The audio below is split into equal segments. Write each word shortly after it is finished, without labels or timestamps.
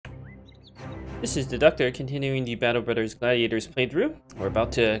This is the Doctor continuing the Battle Brothers Gladiators playthrough. We're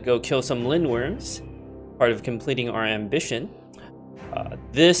about to go kill some Lindwurms, part of completing our ambition.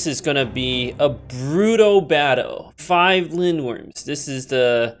 This is gonna be a brutal battle. 5 Lindwurms. This is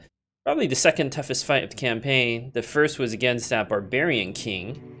probably the second toughest fight of the campaign. The first was against that Barbarian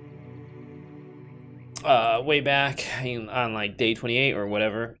King. Way back on like day 28 or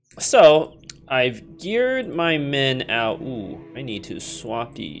whatever. So I've geared my men out. Ooh, I need to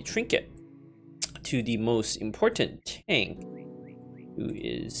swap the trinket to the most important tank, who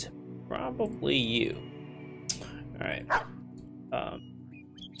is probably you. All right.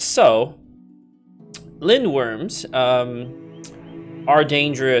 So Lindwurms are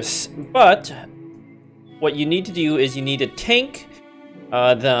dangerous, but what you need to do is you need to tank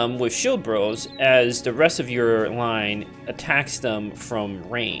them with shield bros as the rest of your line attacks them from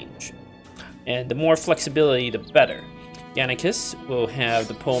range. And the more flexibility, the better. Gannicus will have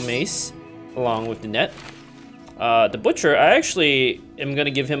the pole mace along with the net. The butcher, I actually am going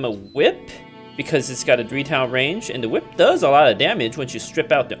to give him a whip because it's got a 3-tile range, and the whip does a lot of damage once you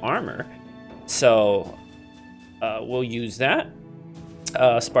strip out the armor. So we'll use that.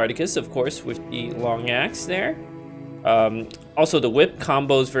 Spartacus, of course, with the long axe there. Also, the whip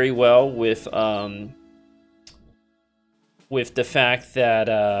combos very well with the fact that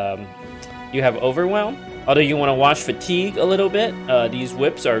you have overwhelm. Although you want to watch fatigue a little bit. These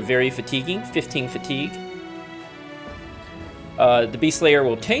whips are very fatiguing, 15 fatigue. The Beast Slayer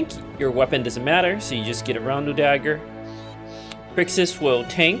will tank. Your weapon doesn't matter, so you just get a rondo dagger. Crixus will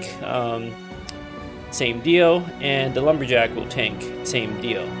tank, same deal. And the Lumberjack will tank, same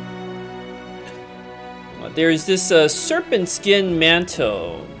deal. There's this serpent skin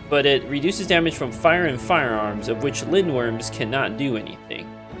mantle, but it reduces damage from fire and firearms, of which Lindwurms cannot do anything.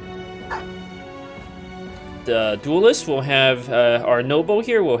 The duelist will have, our noble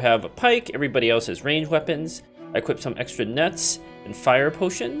here will have a pike. Everybody else has ranged weapons. I equipped some extra nets and fire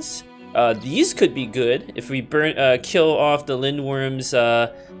potions. These could be good if we kill off the Lindwurm's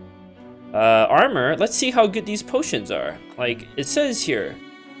armor. Let's see how good these potions are. Like it says here,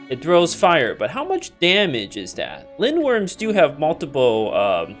 it throws fire, but how much damage is that? Lindwurms do have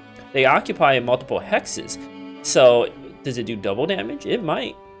multiple, they occupy multiple hexes. So does it do double damage? It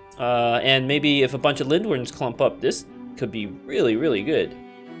might. And maybe if a bunch of Lindwurms clump up, this could be really, really good.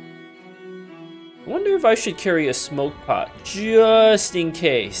 I wonder if I should carry a smoke pot just in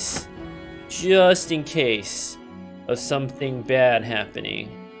case. Just in case of something bad happening.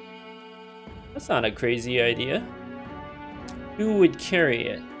 That's not a crazy idea. Who would carry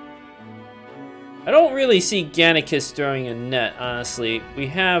it? I don't really see Gannicus throwing a net, honestly. We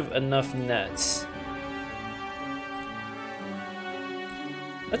have enough nets.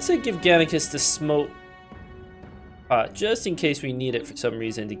 Let's say give Gannicus the smoke pot, just in case we need it for some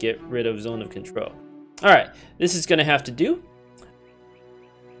reason to get rid of zone of control. Alright, this is gonna have to do.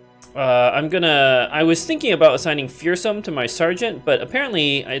 I was thinking about assigning Fearsome to my sergeant, but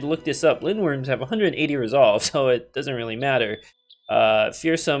apparently I looked this up. Lindwurms have 180 resolve, so it doesn't really matter.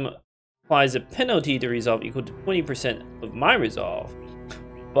 Fearsome applies a penalty to resolve equal to 20% of my resolve,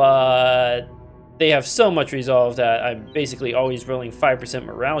 but they have so much resolve that I'm basically always rolling 5%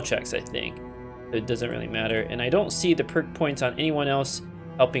 morale checks, I think. It doesn't really matter. And I don't see the perk points on anyone else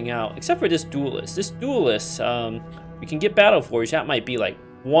helping out, except for this duelist. This duelist, we can get Battle Forge. That might be like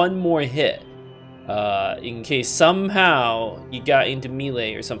one more hit. In case somehow you got into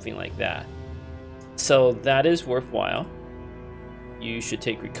melee or something like that. So that is worthwhile. You should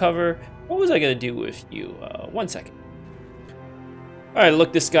take recover. What was I going to do with you? 1 second. Alright,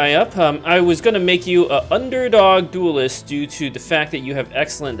 look this guy up. I was going to make you an underdog duelist due to the fact that you have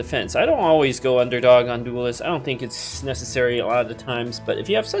excellent defense. I don't always go underdog on duelists. I don't think it's necessary a lot of the times, but if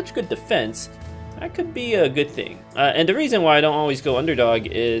you have such good defense, that could be a good thing. And the reason why I don't always go underdog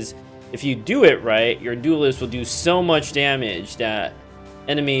is if you do it right, your duelist will do so much damage that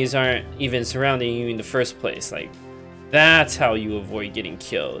enemies aren't even surrounding you in the first place. Like, that's how you avoid getting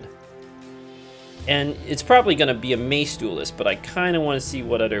killed. And it's probably going to be a mace duelist, but I kind of want to see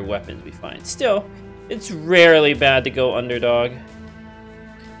what other weapons we find. Still, it's rarely bad to go underdog.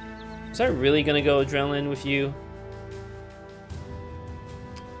 Was I really going to go Adrenaline with you?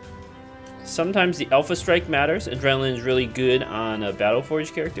 Sometimes the Alpha Strike matters. Adrenaline is really good on Battle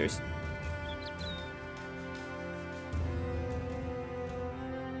Forge characters.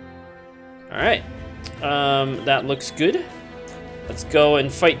 Alright, that looks good. Let's go and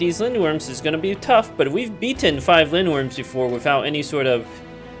fight these Lindwurms. It's going to be tough, but we've beaten 5 Lindwurms before without any sort of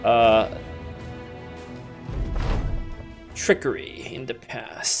trickery in the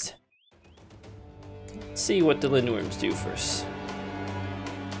past. Let's see what the Lindwurms do first.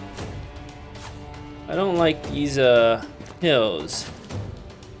 I don't like these hills.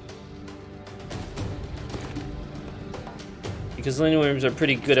 Because lindworms are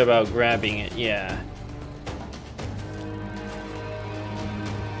pretty good about grabbing it, yeah.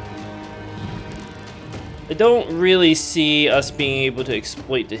 I don't really see us being able to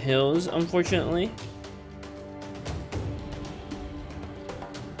exploit the hills, unfortunately.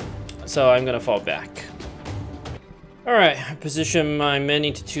 So I'm gonna fall back. Alright, position my men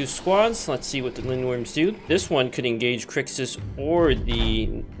into 2 squads. Let's see what the lindworms do. This one could engage Crixus or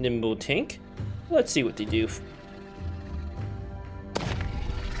the nimble tank. Let's see what they do.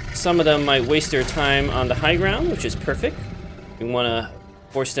 Some of them might waste their time on the high ground, which is perfect. We want to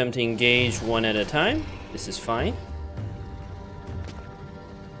force them to engage one at a time. This is fine.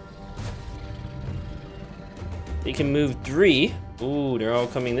 They can move 3. Ooh, they're all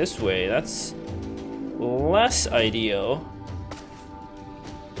coming this way. That's less ideal.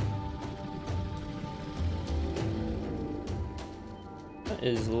 That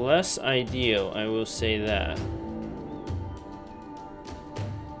is less ideal, I will say that.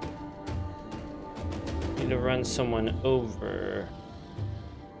 Need to run someone over.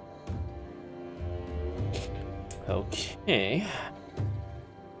 Okay.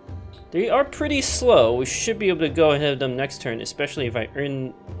 They are pretty slow. We should be able to go ahead of them next turn, especially if I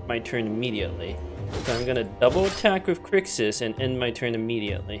earn my turn immediately. So I'm gonna double attack with Crixus and end my turn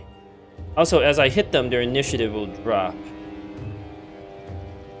immediately. Also, as I hit them, their initiative will drop.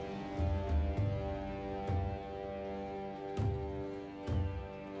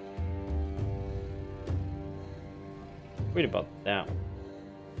 Worried about that one.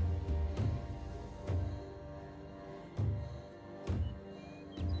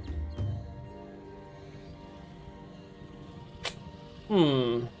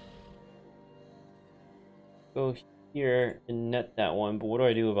 Go here and net that one, but what do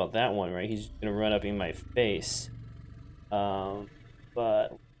I do about that one, right? He's gonna run up in my face. But...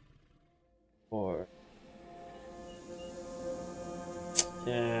 Or...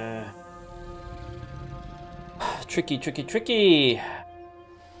 Yeah... Tricky, tricky, tricky!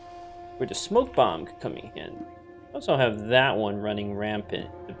 Where the smoke bomb coming in. Also have that one running rampant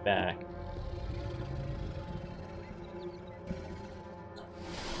in the back.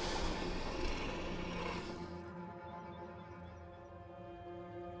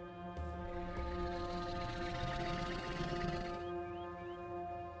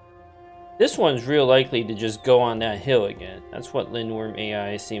 This one's real likely to just go on that hill again. That's what Lindwurm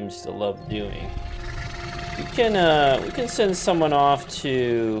AI seems to love doing. We can send someone off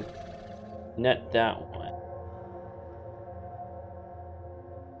to net that one.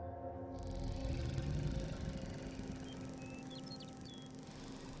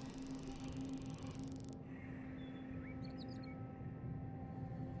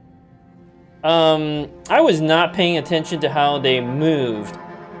 I was not paying attention to how they moved.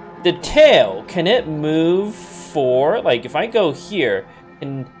 The tail, can it move 4? Like if I go here,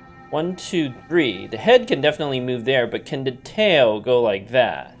 and 1, 2, 3, the head can definitely move there, but can the tail go like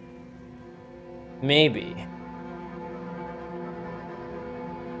that? Maybe.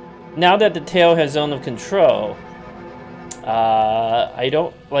 Now that the tail has zone of control, I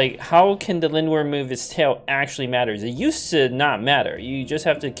don't, like, how can the lindworm move its tail actually matters? It used to not matter. You just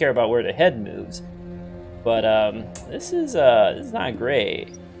have to care about where the head moves. But, this is not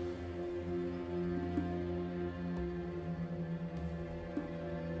great.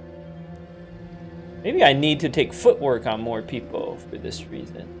 Maybe I need to take footwork on more people for this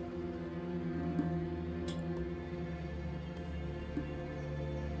reason.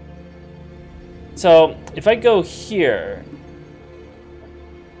 So, if I go here...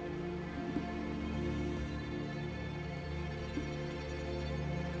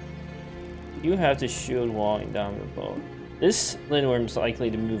 You have to shield walling down the boat. This lindworm's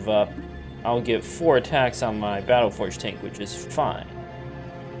likely to move up. I'll get 4 attacks on my Battleforge tank, which is fine.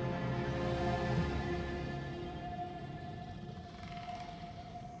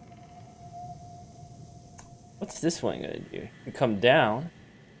 What's this one gonna do? He can come down,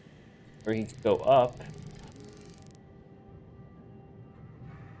 or he can go up.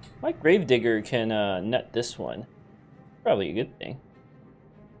 My Gravedigger can net this one. Probably a good thing.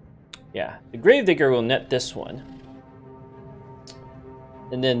 Yeah, the Gravedigger will net this one.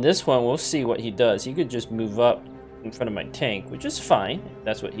 And then this one, we'll see what he does. He could just move up in front of my tank, which is fine, if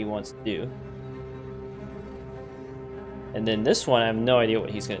that's what he wants to do. And then this one, I have no idea what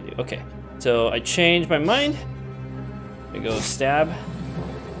he's gonna do. Okay, so I changed my mind. I go stab.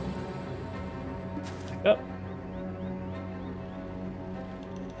 Back up.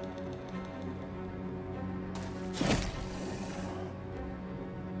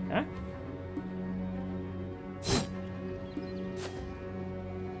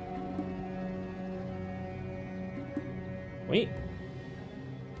 Wait.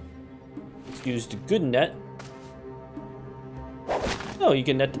 Let's use the good net. Oh, you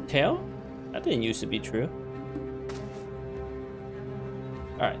can net the tail? That didn't used to be true.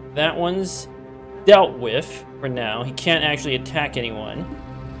 Alright, that one's dealt with for now. He can't actually attack anyone.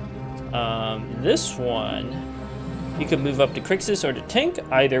 This one, he could move up to Crixus or to tank.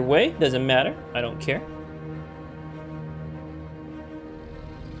 Either way, doesn't matter. I don't care.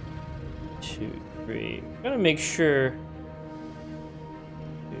 2, 3. I'm gonna make sure.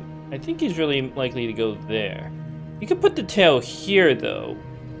 I think he's really likely to go there. You could put the tail here, though.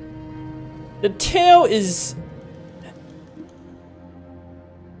 The tail is...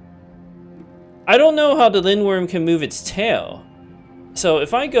 I don't know how the Lindwurm can move its tail. So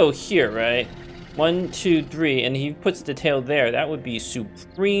if I go here, right? 1, 2, 3, and he puts the tail there, that would be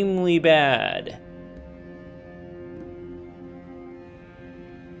supremely bad.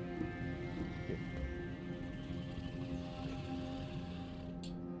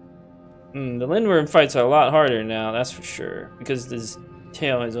 The Lindwurm fights are a lot harder now, that's for sure, because this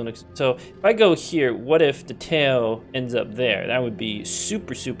tail has own. So if I go here, what if the tail ends up there? That would be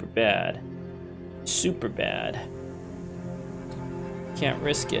super, super bad. Super bad. Can't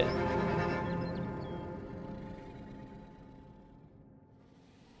risk it.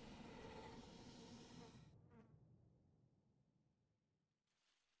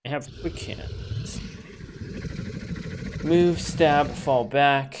 I have quick hands. Move, stab, fall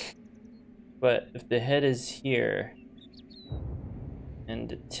back. But if the head is here and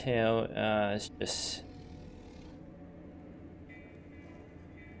the tail is just...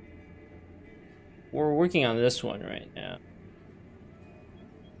 We're working on this one right now.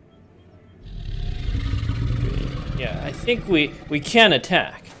 Yeah, I think we can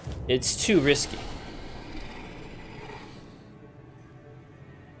attack. It's too risky.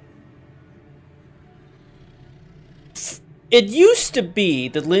 It used to be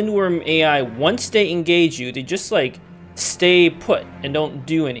the Lindwurm AI, once they engage you, they just like stay put and don't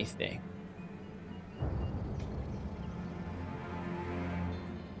do anything.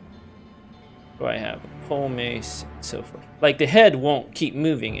 Do I have a pole mace and so forth? Like the head won't keep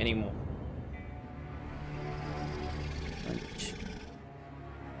moving anymore.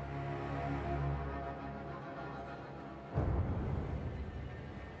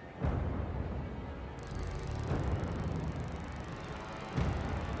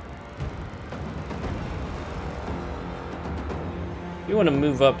 You want to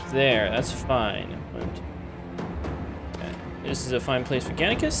move up there, that's fine. Okay. This is a fine place for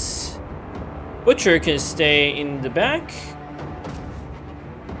Gannicus. Butcher can stay in the back.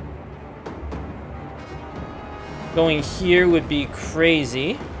 Going here would be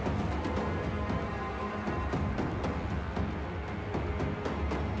crazy.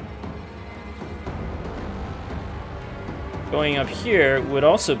 Going up here would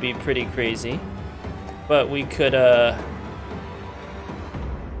also be pretty crazy. But we could,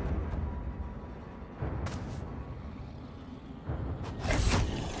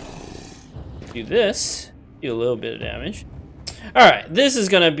 do this, do a little bit of damage. Alright, this is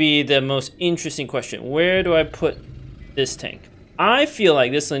gonna be the most interesting question. Where do I put this tank? I feel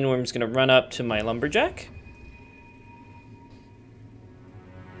like this Lindwurm is gonna run up to my lumberjack.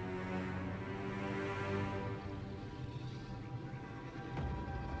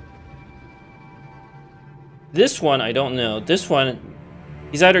 This one, I don't know. This one,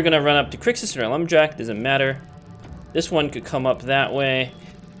 he's either gonna run up to Crixus or lumberjack, doesn't matter. This one could come up that way.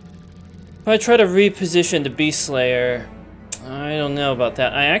 If I try to reposition the Beast Slayer, I don't know about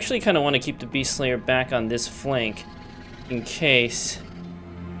that. I actually kind of want to keep the Beast Slayer back on this flank in case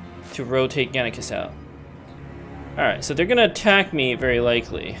to rotate Gannicus out. Alright, so they're going to attack me very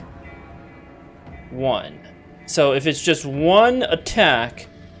likely. 1. So if it's just one attack,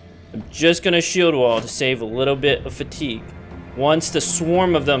 I'm just going to shield wall to save a little bit of fatigue. Once the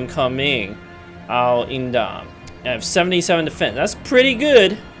swarm of them come in, I'll indom. I have 77 defense. That's pretty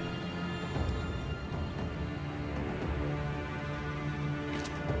good.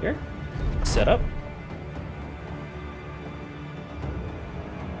 Here, set up.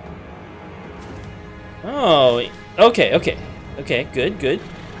 Oh, okay, okay, okay, good, good.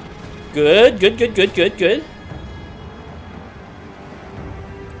 Good, good, good, good, good, good.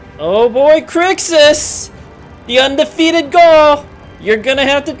 Oh boy, Crixus! The undefeated Gaul! You're gonna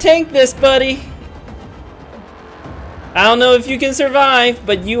have to tank this, buddy. I don't know if you can survive,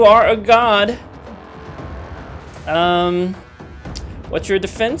 but you are a god. What's your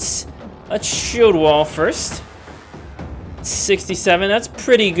defense? Let's shield wall first. 67, that's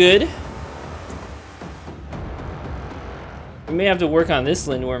pretty good. We may have to work on this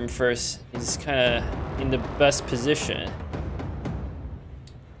Lindwurm first. He's kind of in the best position.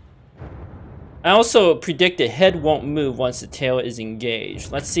 I also predict the head won't move once the tail is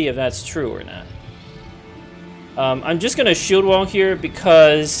engaged. Let's see if that's true or not. I'm just gonna shield wall here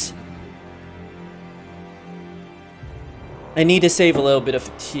because I need to save a little bit of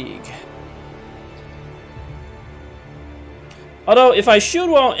fatigue. Although, if I shield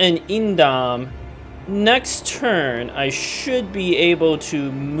wall and Indom, next turn I should be able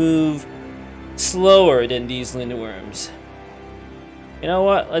to move slower than these Lindwurms. You know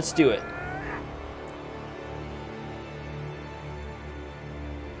what? Let's do it.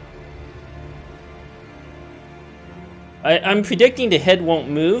 I'm predicting the head won't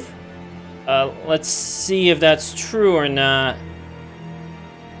move. Let's see if that's true or not.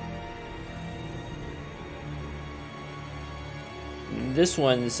 This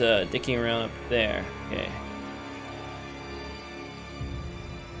one's dicking around up there. Okay.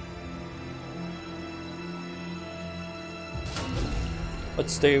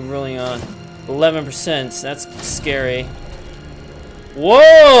 What's they rolling on? 11%. That's scary.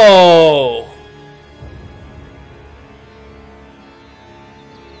 Whoa!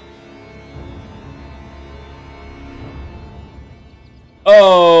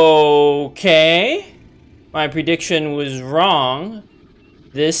 Okay. My prediction was wrong.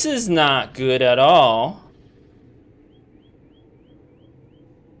 This is not good at all.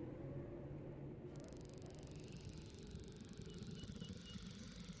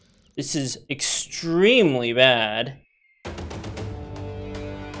 This is extremely bad.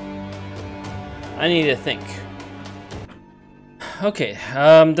 I need to think. Okay,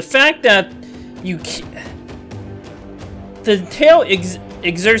 the fact that you the tail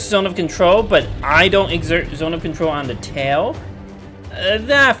exerts zone of control, but I don't exert zone of control on the tail,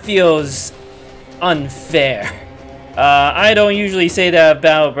 that feels unfair. I don't usually say that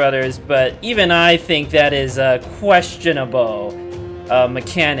about Brothers, but even I think that is questionable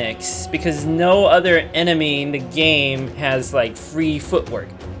mechanics, because no other enemy in the game has like free footwork.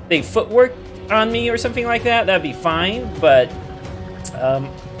 They footwork on me or something like that, that'd be fine, but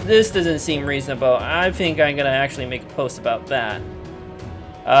this doesn't seem reasonable. I think I'm gonna actually make a post about that.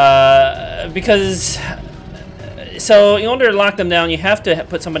 Because so in order to lock them down, you have to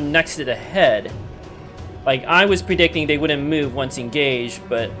put someone next to the head. Like, I was predicting they wouldn't move once engaged,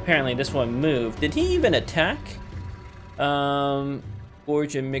 but apparently this one moved. Did he even attack?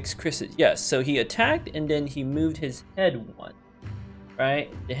 Gorge and Mixed Crisses. Yes, so he attacked and then he moved his head one.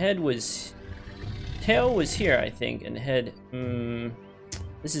 Right? The head was... Tail was here, I think, and the head...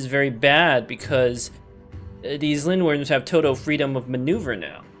 This is very bad because these Lindwurms have total freedom of maneuver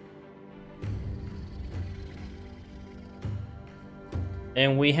now.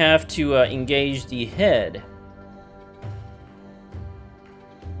 And we have to engage the head.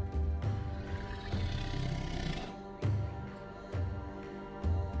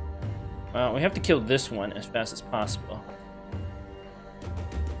 Well, we have to kill this one as fast as possible.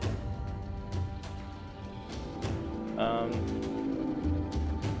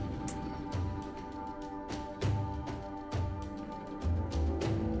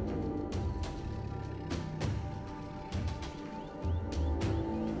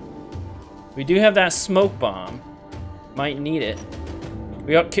 We do have that smoke bomb. Might need it.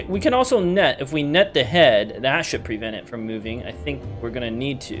 We can also net. If we net the head, that should prevent it from moving. I think we're gonna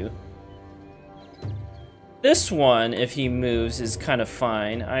need to. This one, if he moves, is kind of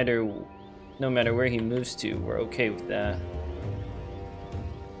fine. No matter where he moves to, we're okay with that.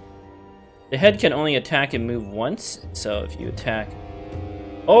 The head can only attack and move once, so if you attack...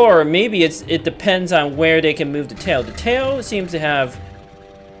 Or maybe it depends on where they can move the tail. The tail seems to have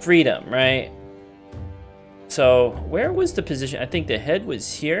freedom, right? So where was the position? I think the head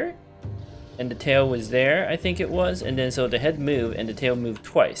was here and the tail was there, I think it was, and then so the head moved and the tail moved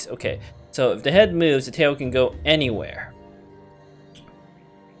twice. Okay, so if the head moves, the tail can go anywhere,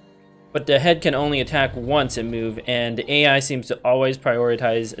 but the head can only attack once and move, and the AI seems to always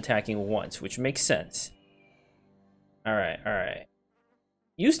prioritize attacking once, which makes sense. All right.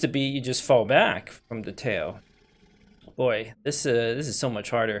 Used to be you just fall back from the tail. Boy, this is so much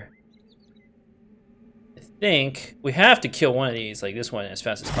harder. I think we have to kill one of these, like this one, as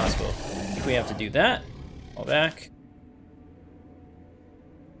fast as possible. I think we have to do that. Fall back.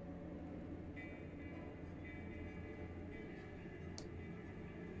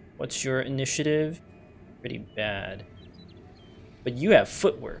 What's your initiative? Pretty bad. But you have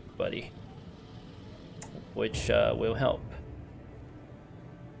footwork, buddy, which will help.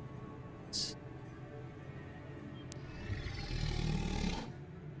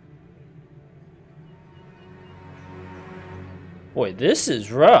 Boy, this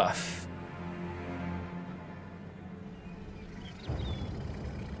is rough.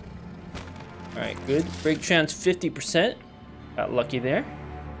 Good. Break chance 50%. Got lucky there.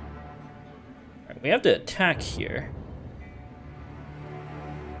 Alright, we have to attack here.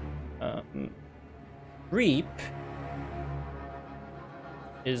 Reap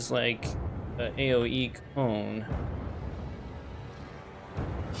is like an AoE cone.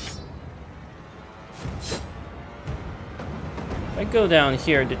 If I go down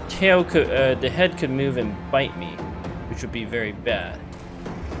here, the tail could, the head could move and bite me, which would be very bad.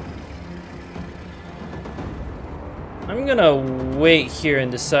 I'm gonna wait here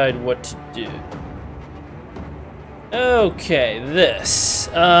and decide what to do. Okay, this.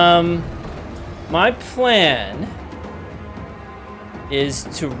 My plan is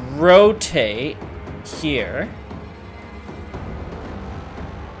to rotate here.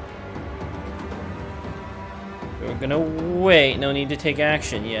 We're gonna wait, no need to take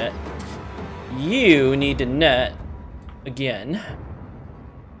action yet. You need to net again.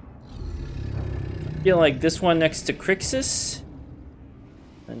 I feel like this one next to Crixus.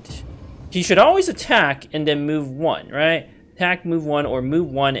 And he should always attack and then move one, right? Attack, move one, or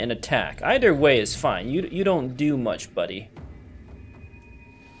move one and attack. Either way is fine. You don't do much, buddy.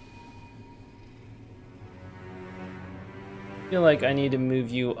 I feel like I need to move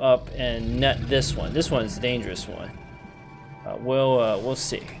you up and net this one. This one's the dangerous one. We'll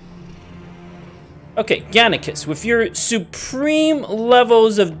see. Okay, Gannicus, with your supreme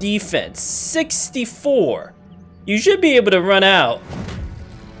levels of defense, 64, you should be able to run out.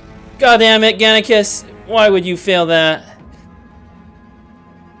 God damn it, Gannicus, why would you fail that?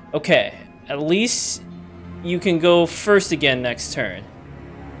 Okay, at least you can go first again next turn.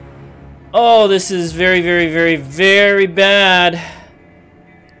 Oh, this is very, very, very, very bad.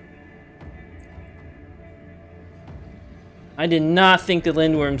 I did not think the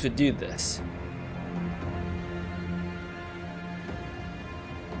Lindwurms would do this.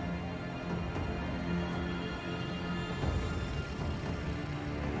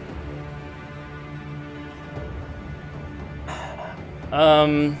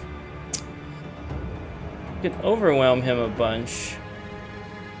 We could overwhelm him a bunch,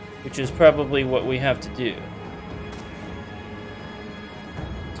 which is probably what we have to do.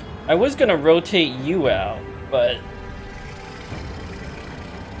 I was gonna rotate you out, but...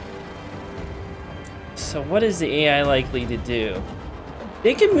 So what is the AI likely to do?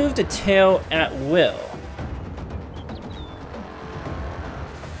 They can move the tail at will.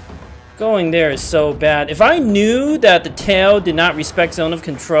 Going there is so bad. If I knew that the tail did not respect zone of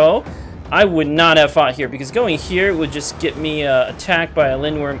control, I would not have fought here, because going here would just get me attacked by a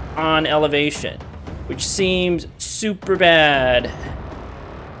Lindwurm on elevation, which seems super bad.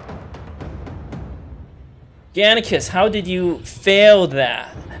 Gannicus, how did you fail that?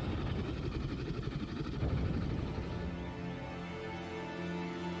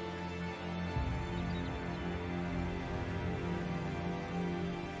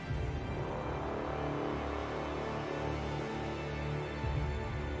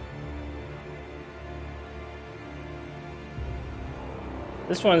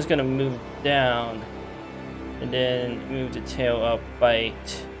 This one's gonna move down and then move the tail up,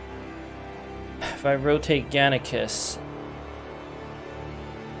 bite. If I rotate Gannicus,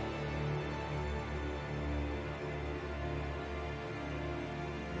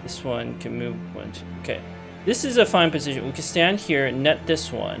 this one can move one. Okay, this is a fine position. We can stand here and net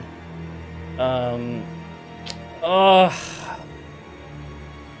this one.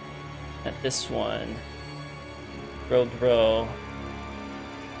 Net this one. Row.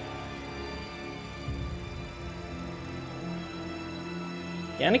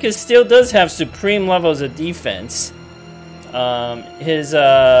 Gannicus still does have supreme levels of defense. His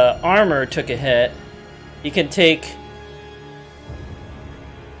armor took a hit. He can take...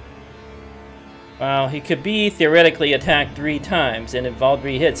 Wow, he could be theoretically attacked 3 times, and if all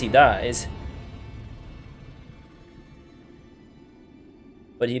 3 hits, he dies.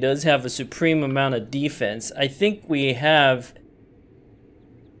 But he does have a supreme amount of defense. I think we have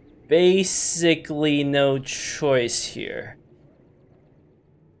basically no choice here.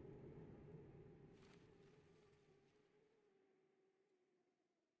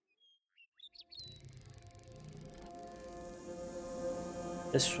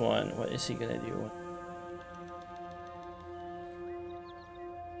 This one, what is he gonna do?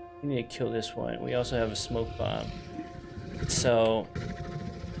 We need to kill this one. We also have a smoke bomb. So,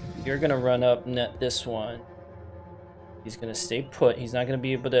 you're gonna run up, net this one. He's gonna stay put. He's not gonna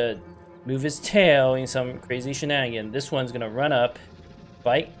be able to move his tail in some crazy shenanigan. This one's gonna run up,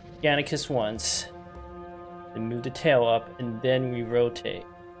 bite Gannicus once, then move the tail up, and then we rotate.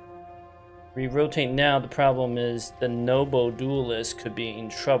 We rotate now, the problem is the Noble Duelist could be in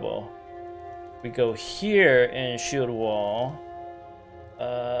trouble. We go here and shield wall.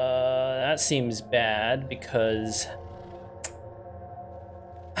 That seems bad because...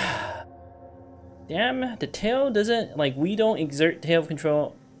 Damn, the tail doesn't... Like, we don't exert tail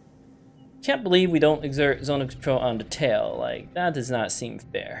control. Can't believe we don't exert zone of control on the tail. Like, that does not seem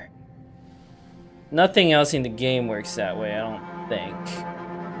fair. Nothing else in the game works that way, I don't think.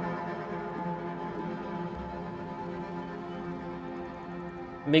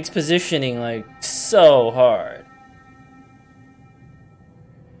 Makes positioning, like, so hard.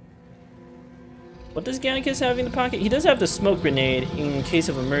 What does Gannicus have in the pocket? He does have the smoke grenade in case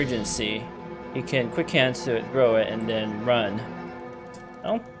of emergency. He can quick hands to it, throw it, and then run. I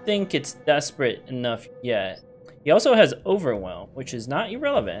don't think it's desperate enough yet. He also has overwhelm, which is not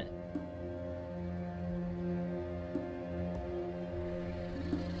irrelevant.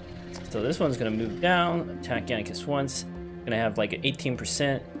 So this one's gonna move down, attack Gannicus once. Gonna have like an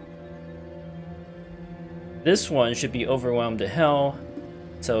 18%. This one should be overwhelmed to hell,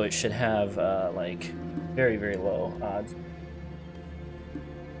 so it should have like very, very low odds.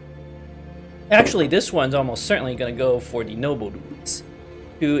 Actually, this one's almost certainly gonna go for the noble dudes,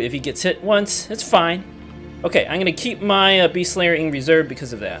 who, if he gets hit once, it's fine. Okay, I'm gonna keep my Beast Slayer in reserve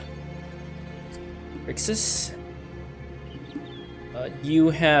because of that. Rixus, you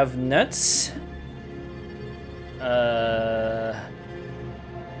have nuts.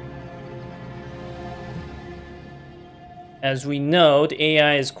 As we know, the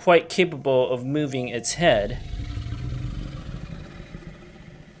AI is quite capable of moving its head.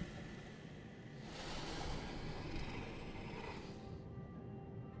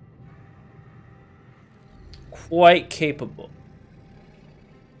 Quite capable.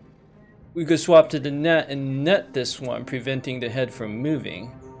 We could swap to the net and net this one, preventing the head from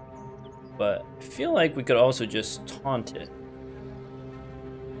moving. But I feel like we could also just taunt it.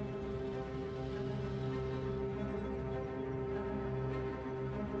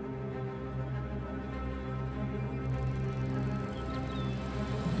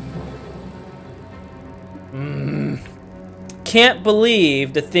 Can't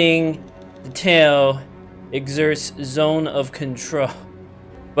believe the tail exerts zone of control,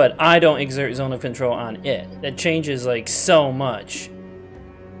 but I don't exert zone of control on it. That changes like so much.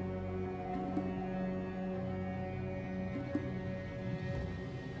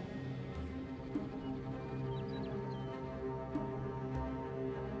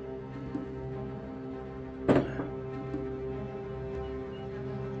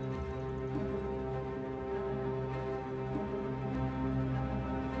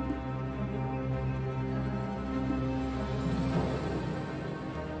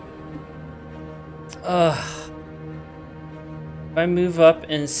 If I move up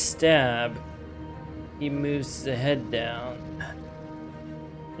and stab, he moves the head down,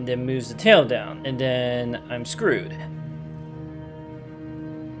 and then moves the tail down, and then I'm screwed.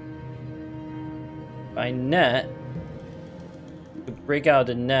 If I net, I break out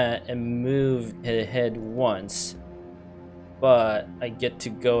the net and move the head once, but I get to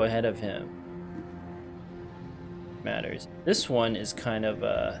go ahead of him. Matters. This one is kind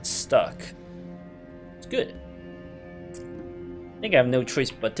of stuck. It's good. I think I have no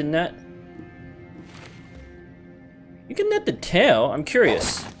choice but to net. You can net the tail? I'm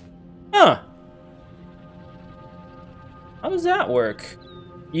curious. Huh. How does that work?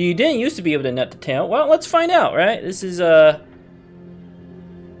 You didn't used to be able to net the tail. Well, let's find out, right? This is, well,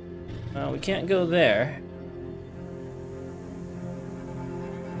 we can't go there.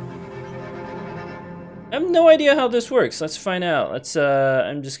 I have no idea how this works. Let's find out. Let's,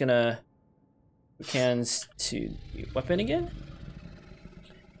 I'm just gonna... Cans to the weapon again.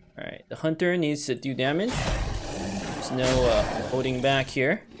 Alright, the hunter needs to do damage. There's no holding back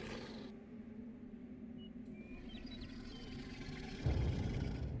here.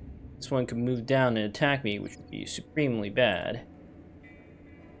 This one can move down and attack me, which would be supremely bad.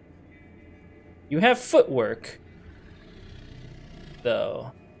 You have footwork,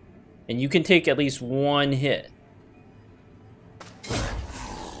 though, and you can take at least one hit.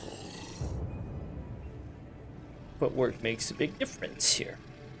 Footwork makes a big difference here.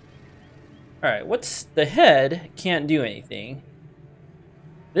 Alright, what's the head? Can't do anything.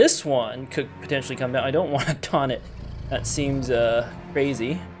 This one could potentially come down. I don't want to taunt it. That seems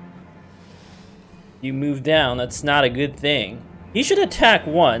crazy. You move down, that's not a good thing. He should attack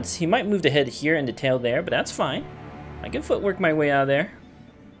once. He might move the head here and the tail there, but that's fine. I can footwork my way out of there.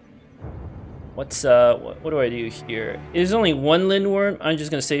 What's what do I do here? There's only one Lindwurm. I'm just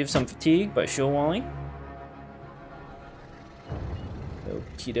gonna save some fatigue by show walling.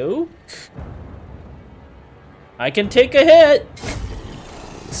 Okie doke. I can take a hit.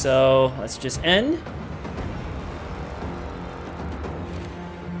 So let's just end.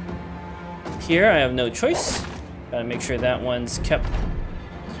 Here, I have no choice. Gotta make sure that one's kept.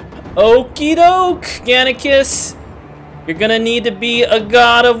 Okie doke, Gannicus. You're gonna need to be a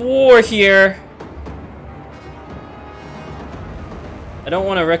god of war here. I don't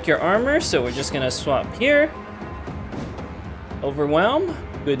want to wreck your armor, so we're just gonna swap here. Overwhelm.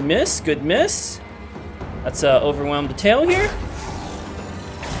 Good miss, good miss. Let's overwhelm the tail here.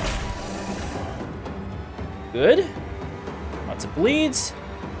 Good. Lots of bleeds.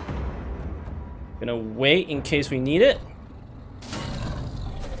 Gonna wait in case we need it.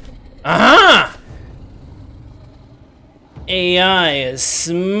 Aha! AI is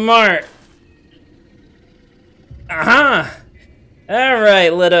smart. Aha!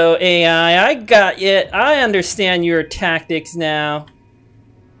 Alright, little AI, I got you. I understand your tactics now.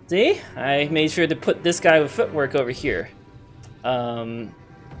 See? I made sure to put this guy with footwork over here.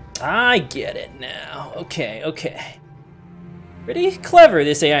 I get it now. Okay, okay. Pretty clever,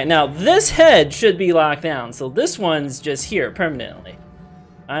 this AI. Now, this head should be locked down, so this one's just here permanently.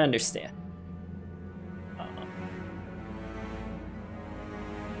 I understand.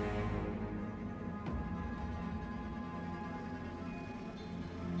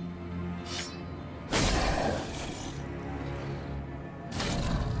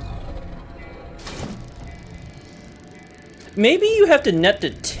 Maybe you have to net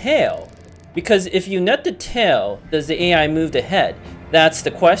the tail. Because if you net the tail, does the AI move the head? That's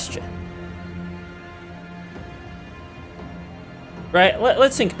the question. Right?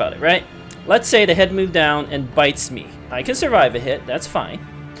 Let's think about it, right? Let's say the head moved down and bites me. I can survive a hit, that's fine.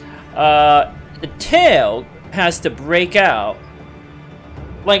 The tail has to break out.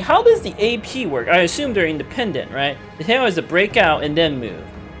 Like, how does the AP work? I assume they're independent, right? The tail has to break out and then move.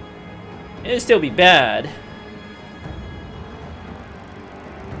 It'd still be bad.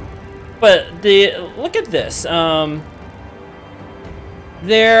 But look at this.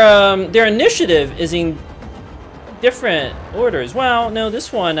 Their initiative is in different orders. Well, no,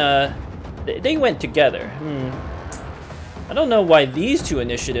 this one they went together. I don't know why these two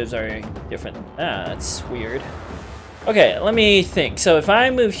initiatives are different. That's weird. Okay, let me think. So if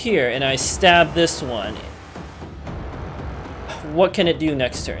I move here and I stab this one, what can it do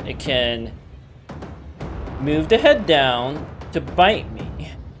next turn? It can move the head down to bite me.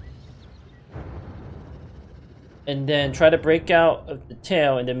 And then try to break out of the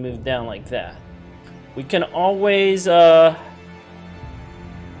tail and then move down like that. We can always,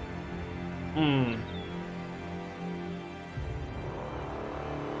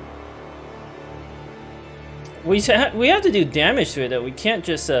 We have to do damage to it, though. We can't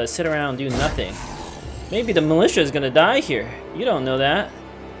just sit around and do nothing. Maybe the militia is gonna die here. You don't know that.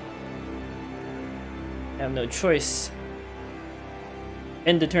 I have no choice.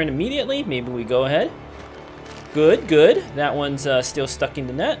 End the turn immediately. Maybe we go ahead. Good, good. That one's still stuck in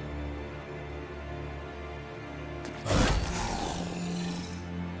the net.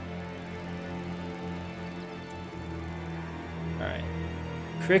 Alright.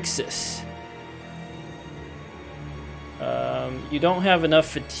 Crixus. You don't have enough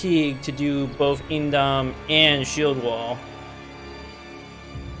fatigue to do both Indom and Shield Wall.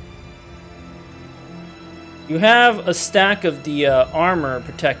 You have a stack of the armor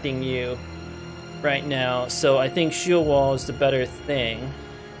protecting you right now, so I think Shield Wall is the better thing.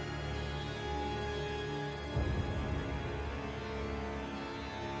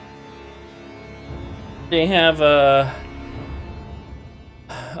 They have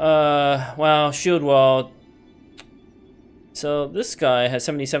wow, Shield Wall. So this guy has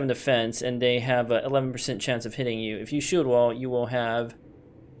 77 defense, and they have a 11% chance of hitting you. If you Shield Wall, you will have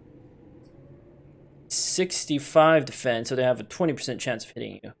 65 defense, so they have a 20% chance of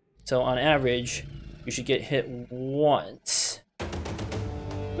hitting you. So on average, you should get hit once,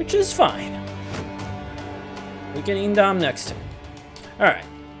 which is fine. We can Indom next turn. Alright.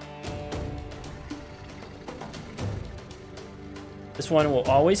 This one will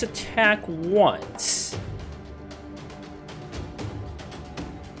always attack once.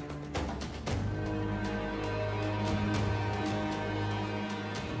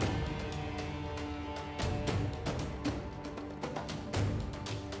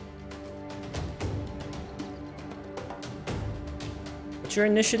 Your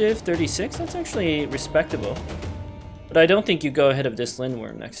initiative 36, that's actually respectable, but I don't think you go ahead of this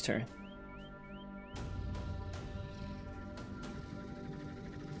Lindwurm next turn.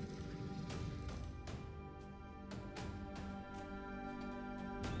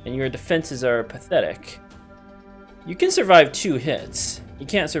 And your defenses are pathetic. You can survive 2 hits. You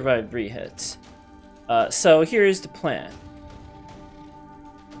can't survive 3 hits. So here's the plan.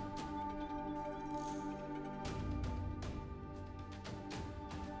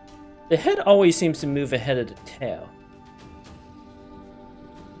 The head always seems to move ahead of the tail.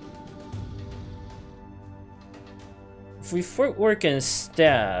 If we footwork and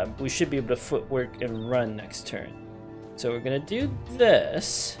stab, we should be able to footwork and run next turn. So we're gonna do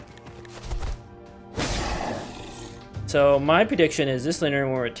this. So my prediction is this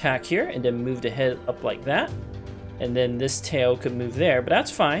Lindwurm will attack here and then move the head up like that. And then this tail could move there, but that's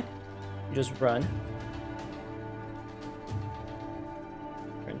fine. Just run.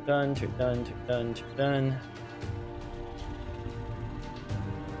 Turn done, turn done, turn done, turn done.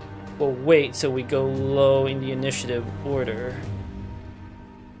 We'll wait so we go low in the initiative order.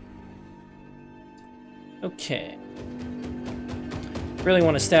 Okay. Really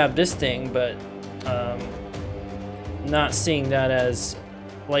want to stab this thing, but not seeing that as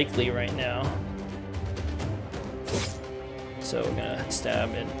likely right now. So we're gonna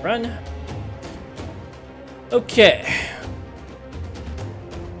stab and run. Okay.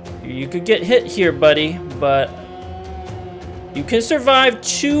 You could get hit here, buddy, but you can survive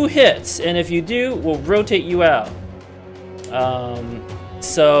 2 hits, and if you do, we'll rotate you out.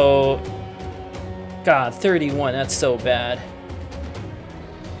 So, God, 31, that's so bad.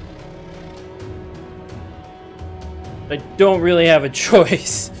 I don't really have a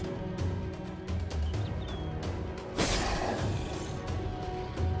choice.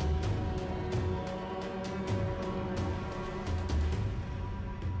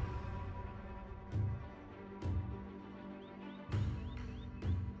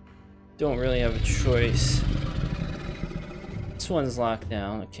 Don't really have a choice. This one's locked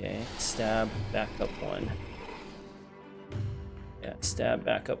down. Okay, stab, back up 1. Yeah, stab,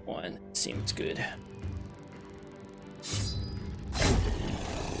 back up 1. Seems good.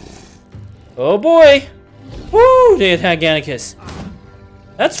 Oh boy! Woo! They attack Gannicus.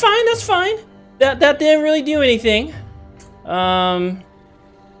 That's fine, that's fine. That didn't really do anything. Minor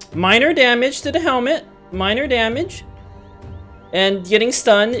damage to the helmet. Minor damage. And getting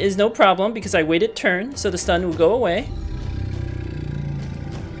stunned is no problem because I waited turn, so the stun will go away.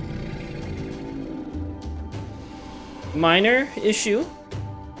 Minor issue.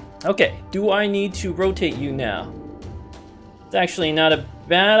 Okay, do I need to rotate you now? It's actually not a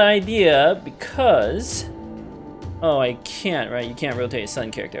bad idea because... Oh, I can't, right? You can't rotate a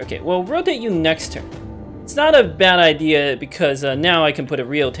stun character. Okay, well, rotate you next turn. It's not a bad idea because now I can put a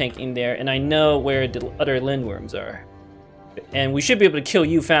real tank in there and I know where the other Lindwurms are. And we should be able to kill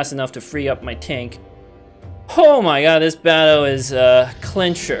you fast enough to free up my tank. Oh my god, this battle is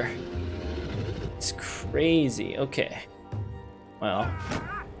clincher. It's crazy. Okay. Well.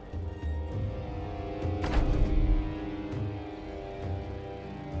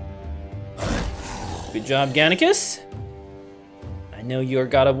 Good job, Gannicus. I know you're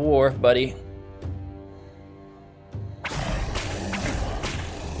God of War, buddy.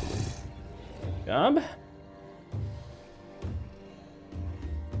 Good job.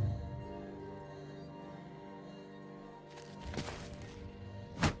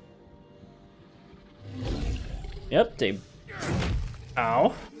 Yep, they...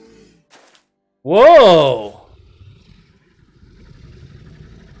 Ow. Whoa!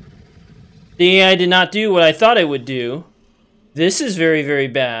 See, I did not do what I thought I would do. This is very, very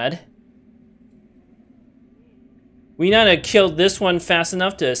bad. We not have killed this one fast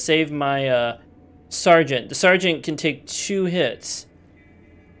enough to save my sergeant. The sergeant can take 2 hits.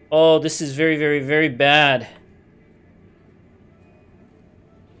 Oh, this is very, very, very bad.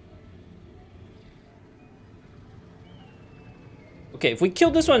 Okay, if we kill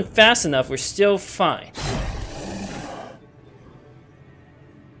this one fast enough, we're still fine.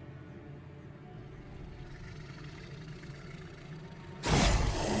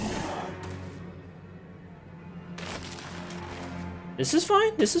 This is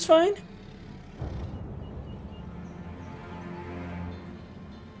fine, this is fine.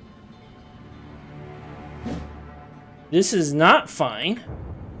 This is not fine.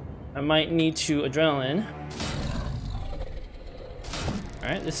 I might need to adrenaline.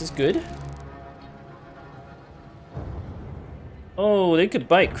 Alright, this is good. Oh, they could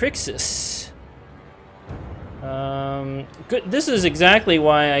bite Crixus. Good. This is exactly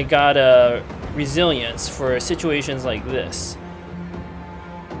why I got resilience for situations like this.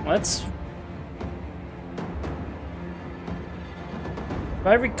 Let's... If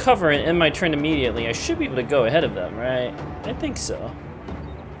I recover and end my turn immediately, I should be able to go ahead of them, right? I think so.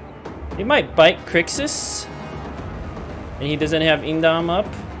 They might bite Crixus. And he doesn't have Indom up.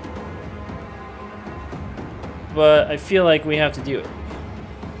 But I feel like we have to do it.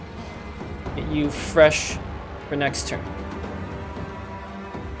 Get you fresh for next turn.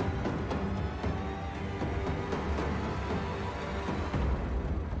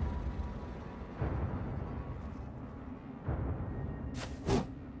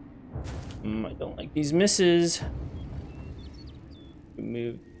 I don't like these misses.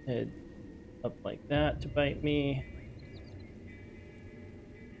 Move head up like that to bite me.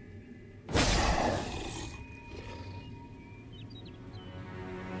 I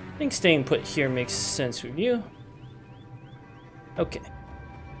think staying put here makes sense with you. Okay.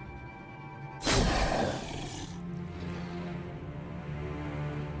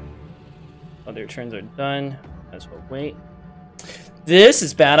 Oh, their turns are done. Might as well wait. This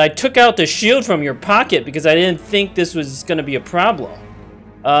is bad. I took out the shield from your pocket because I didn't think this was going to be a problem.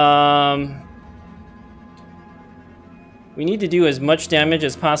 We need to do as much damage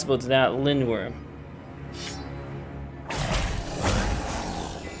as possible to that Lindwurm.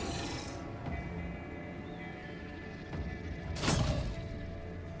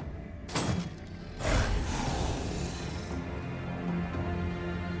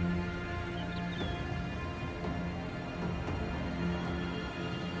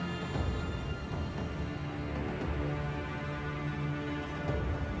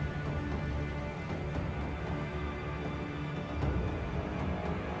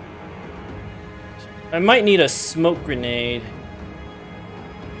 I might need a smoke grenade.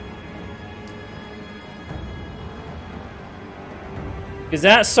 Because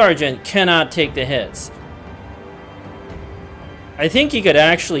that sergeant cannot take the hits. I think he could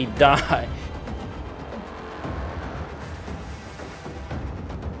actually die.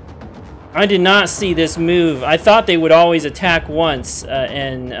 I did not see this move. I thought they would always attack once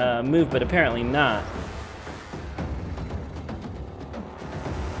and move, but apparently not.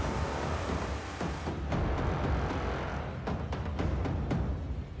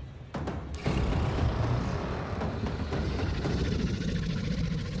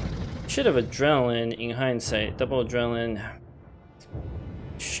 Should have adrenaline in hindsight. Double adrenaline.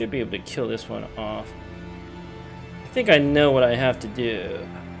 Should be able to kill this one off. I think I know what I have to do.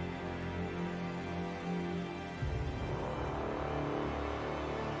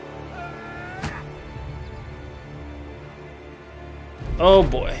 Oh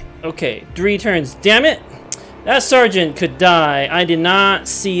boy. Okay, 3 turns. Damn it! That sergeant could die. I did not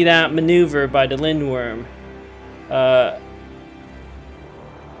see that maneuver by the Lindwurm.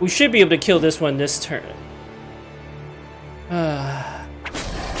 We should be able to kill this one this turn.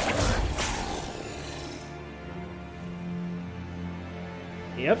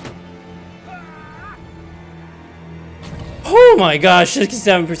 Yep. Oh my gosh,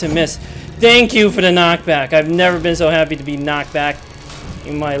 67% miss. Thank you for the knockback. I've never been so happy to be knocked back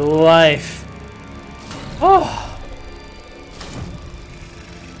in my life. Oh.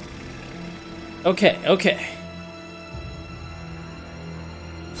 Okay, okay.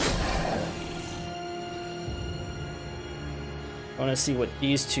 I want to see what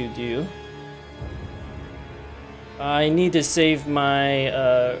these two do. I need to save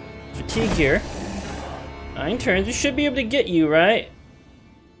my fatigue here. 9 turns. We should be able to get you, right?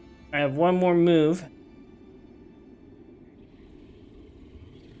 I have one more move.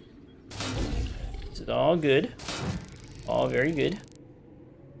 This is all good. All very good.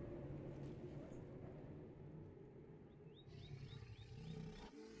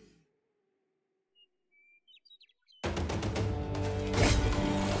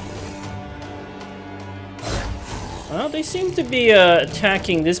 Well, they seem to be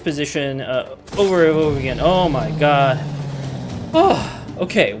attacking this position over and over again. Oh my god. Oh,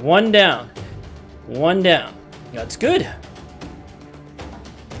 okay, 1 down. 1 down. That's good.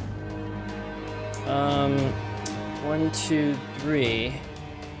 1, 2, 3.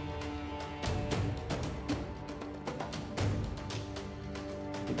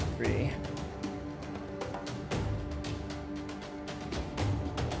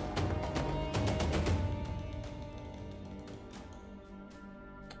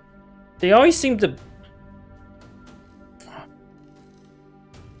 They always seem to...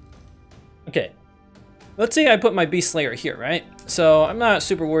 Okay. Let's say I put my Beast Slayer here, right? So I'm not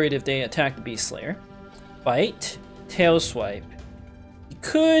super worried if they attack the Beast Slayer. Bite. Tail swipe. You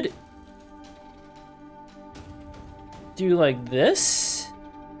could... do like this.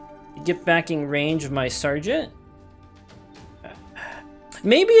 Get back in range of my Sergeant.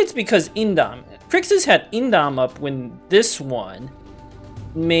 Maybe it's because Indom. Crixus had Indom up when this one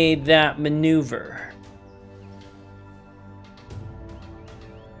made that maneuver.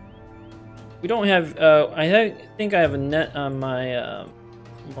 We don't have, I think I have a net on my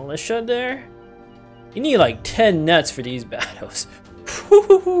militia there. You need like 10 nets for these battles.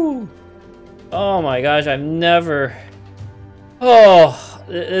 Oh my gosh, I've never... Oh,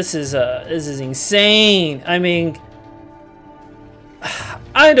 this is insane. I mean,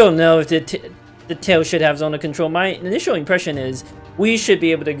 I don't know if the the tail should have zone of control. My initial impression is we should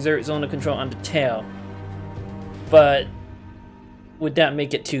be able to exert zone of control on the tail. But would that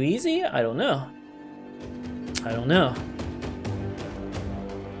make it too easy? I don't know. I don't know.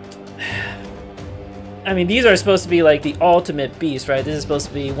 I mean, these are supposed to be like the ultimate beast, right? This is supposed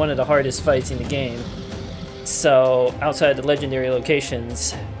to be one of the hardest fights in the game. So, outside the legendary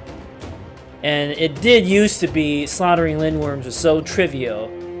locations. And it did used to be slaughtering Lindwurms was so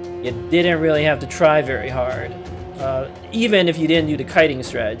trivial. You didn't really have to try very hard. Even if you didn't do the kiting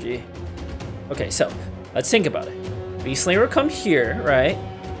strategy. Okay, so, let's think about it. Beast Slayer will come here, right?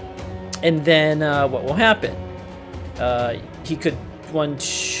 And then, what will happen? He could 1,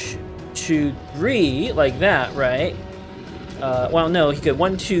 2, 3, like that, right? Well, no, he could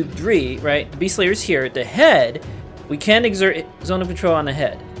 1, 2, 3, right? The Beast Slayer's here. The head, we can exert zone of control on the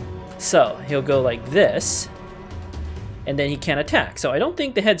head. So, he'll go like this, and then he can't attack. So I don't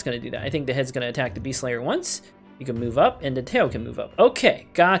think the head's going to do that. I think the head's going to attack the Beast Slayer once. He can move up, and the tail can move up. Okay,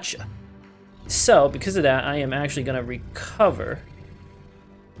 gotcha. So, because of that, I am actually going to recover.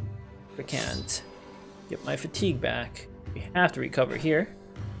 If I can't get my fatigue back. We have to recover here.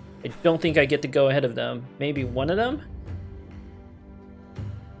 I don't think I get to go ahead of them. Maybe one of them?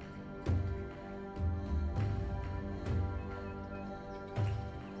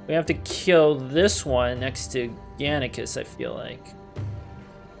 We have to kill this one next to Gannicus, I feel like.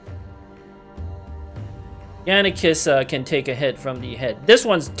 Gannicus can take a hit from the head. This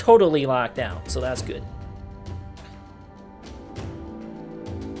one's totally locked down, so that's good.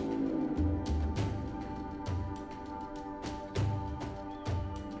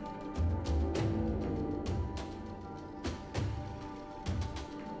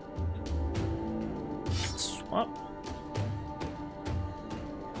 Swap.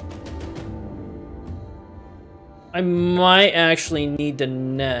 I might actually need the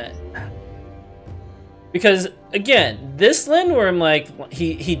net. Because, again, this Lindwurm, like,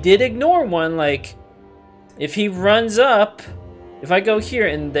 he did ignore one, like, if he runs up, if I go here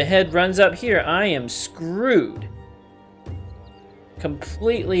and the head runs up here, I am screwed.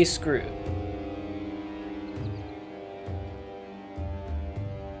 Completely screwed.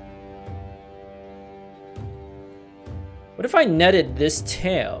 What if I netted this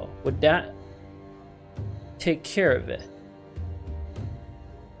tail? Would that take care of it?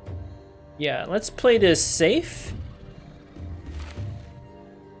 Yeah, let's play this safe.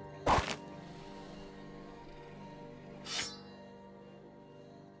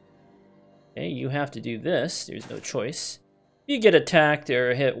 Okay, you have to do this. There's no choice. You get attacked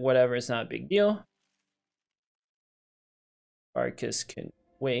or hit, whatever, it's not a big deal. Arcus can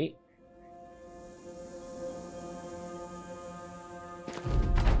wait.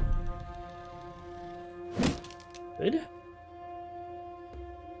 Good.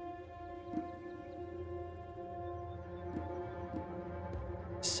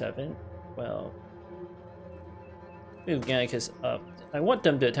 Seven. Well, move Gannicus up. I want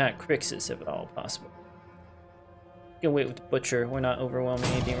them to attack Crixus if at all possible. You can wait with the Butcher. We're not overwhelming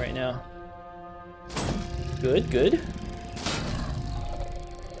anything right now. Good, good.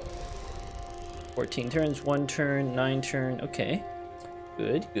 14 turns, 1 turn, 9 turn. Okay.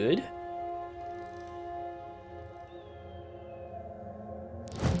 Good, good.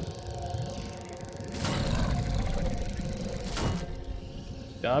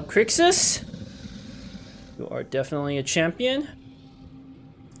 Job, Crixus. You are definitely a champion.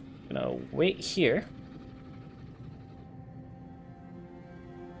 I'm gonna wait here.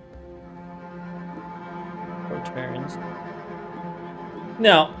 Turns.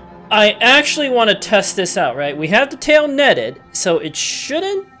 Now, I actually want to test this out, right? We have the tail netted, so it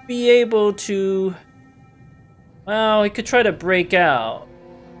shouldn't be able to... Well, it could try to break out.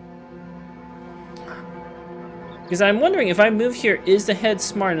 Because I'm wondering if I move here, is the head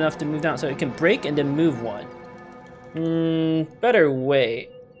smart enough to move down so it can break and then move one? Better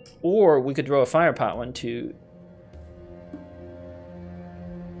wait. Or we could throw a fire pot one too.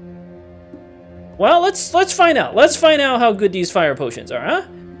 Well, let's find out. Let's find out how good these fire potions are, huh?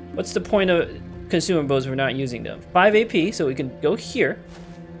 What's the point of consumables if we're not using them? 5 AP, so we can go here.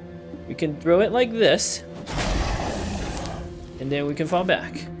 We can throw it like this. And then we can fall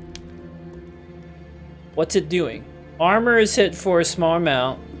back. What's it doing? Armor is hit for a small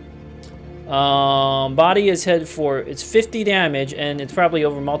amount. Body is hit for, it's 50 damage, and it's probably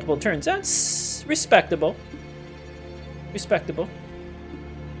over multiple turns. That's respectable. Respectable.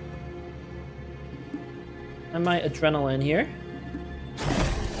 I might adrenaline here.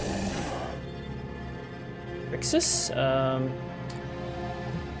 Crixus.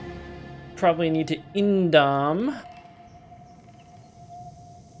 Probably need to Indom.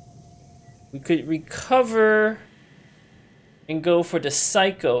 We could recover and go for the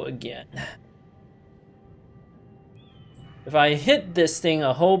Psycho again. If I hit this thing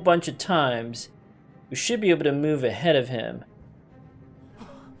a whole bunch of times, we should be able to move ahead of him.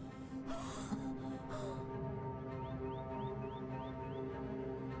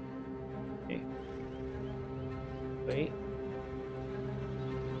 Okay. Wait.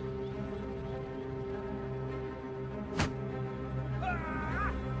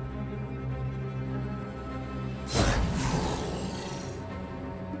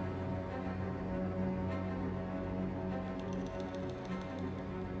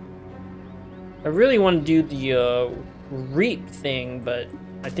 I really want to do the reap thing, but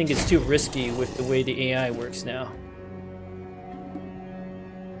I think it's too risky with the way the AI works now.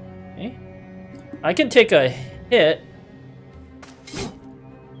 Okay. I can take a hit.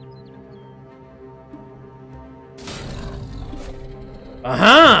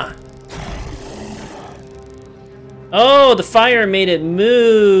 Aha! Oh, the fire made it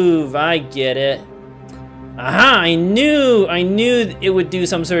move. I get it. Aha! I knew it would do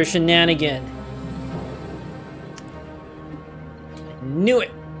some sort of shenanigan. Knew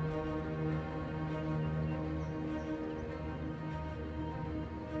it.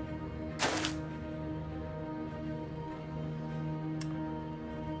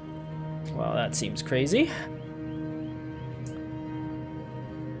 Well, that seems crazy.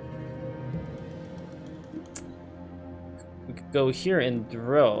 We could go here and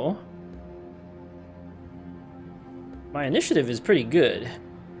throw. My initiative is pretty good.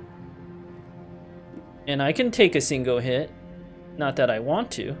 And I can take a single hit. Not that I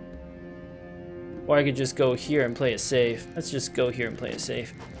want to. Or I could just go here and play it safe. Let's just go here and play it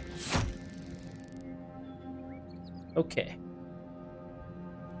safe. Okay.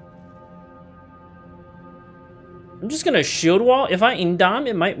 I'm just gonna shield wall. If I indom,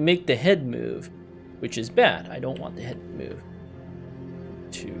 it might make the head move, which is bad. I don't want the head to move.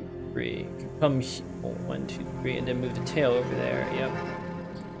 2, 3. Come here. 1, 2, 3, and then move the tail over there. Yep.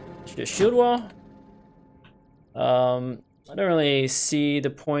 Just shield wall. I don't really see the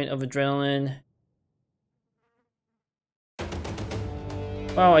point of adrenaline.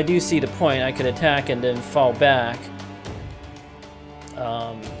 Well, I do see the point. I could attack and then fall back.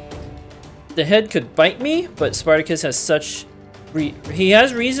 The head could bite me, but Spartacus has such... he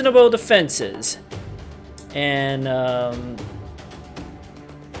has reasonable defenses. And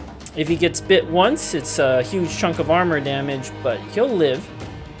if he gets bit once, it's a huge chunk of armor damage, but he'll live.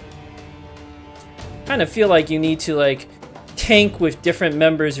 Kind of feel like you need to, like, tank with different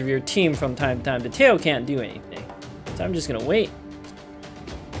members of your team from time to time. The tail can't do anything. So I'm just gonna wait.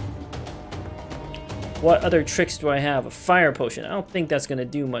 What other tricks do I have? A fire potion. I don't think that's gonna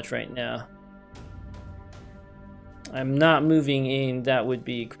do much right now. I'm not moving in. That would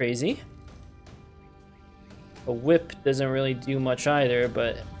be crazy. A whip doesn't really do much either,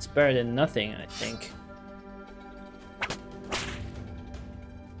 but it's better than nothing, I think.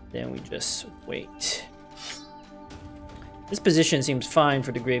 Then we just wait. This position seems fine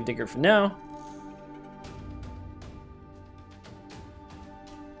for the Gravedigger for now.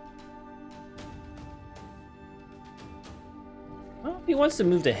 Well, if he wants to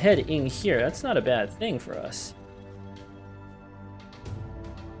move the head in here, that's not a bad thing for us.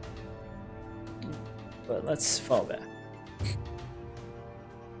 But let's fall back.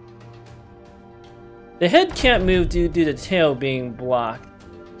 The head can't move due to the tail being blocked,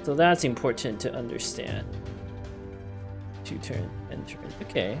 so that's important to understand. 2 turn and turn.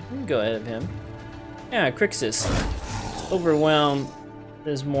 Okay, we can go ahead of him. Yeah, Crixus. Overwhelm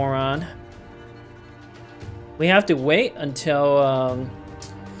this moron. We have to wait until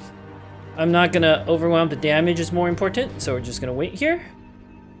I'm not gonna overwhelm. The damage is more important, so we're just gonna wait here.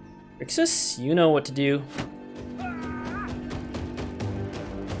 Crixus, you know what to do.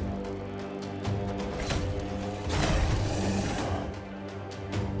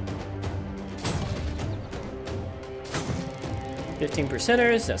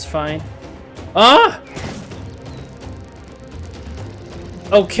 %ers, that's fine. Ah!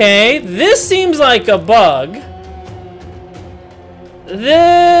 Okay, this seems like a bug.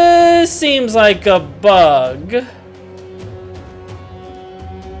 This seems like a bug.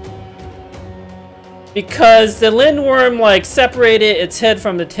 Because the Lindwurm, like, separated its head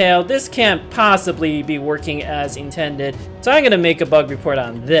from the tail. This can't possibly be working as intended. So I'm gonna make a bug report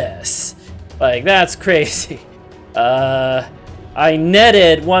on this. Like, that's crazy. I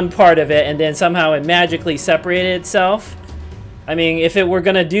netted one part of it and then somehow it magically separated itself. I mean, if it were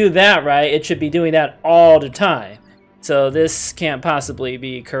gonna do that right, it should be doing that all the time. So this can't possibly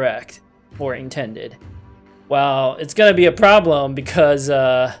be correct or intended. Well, it's gonna be a problem because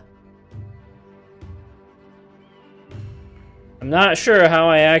I'm not sure how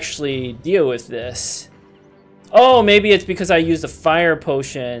I actually deal with this. Oh, maybe it's because I used a fire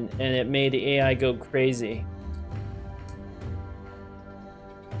potion and it made the AI go crazy.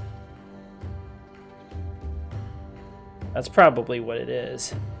 That's probably what it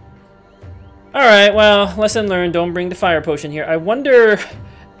is. Alright, well, lesson learned, don't bring the fire potion here. I wonder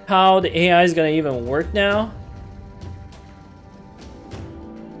how the AI is going to even work now.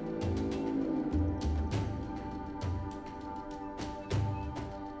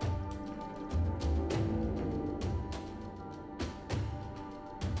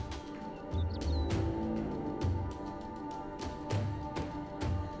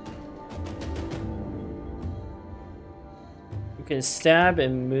 You can stab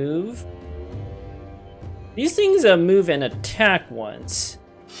and move. These things move and attack once.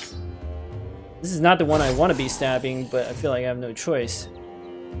 This is not the one I want to be stabbing, but I feel like I have no choice.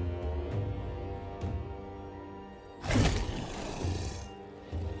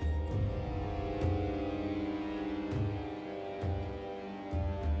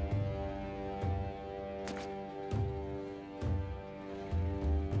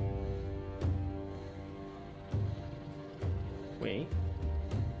 Wait.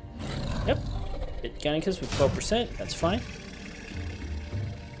 Yep. Hit Gannicus with 12%. That's fine.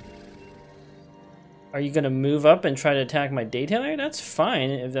 Are you gonna move up and try to attack my Daytailer? That's fine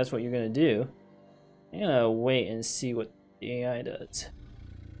if that's what you're gonna do. I'm gonna wait and see what the AI does.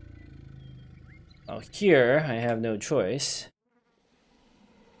 Oh, here I have no choice.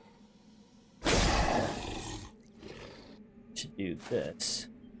 To do this.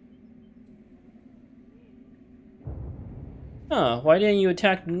 Huh, why didn't you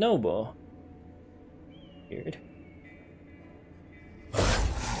attack the Noble? Weird.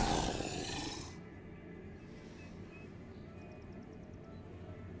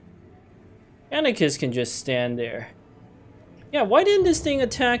 Gannicus can just stand there. Yeah, why didn't this thing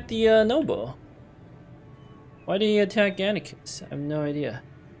attack the Noble? Why did he attack Gannicus? I have no idea.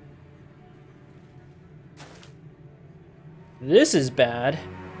 This is bad.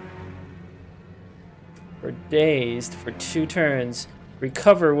 For dazed for 2 turns.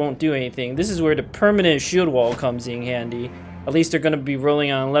 Recover won't do anything. This is where the permanent shield wall comes in handy. At least they're going to be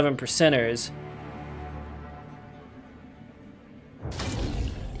rolling on 11%ers.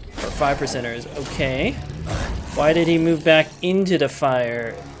 Or 5%ers. Okay. Why did he move back into the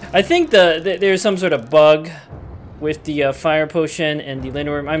fire? I think there's some sort of bug with the fire potion and the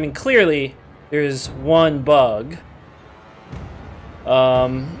Lindwurm. I mean, clearly there's one bug.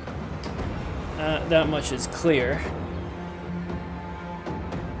 That much is clear.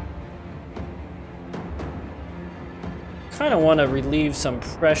 Kind of want to relieve some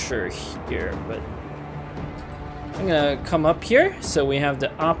pressure here, but I'm gonna come up here so we have the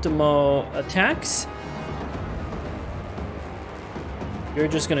optimal attacks. You're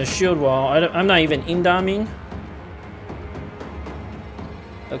just gonna shield wall. I'm not even indoming.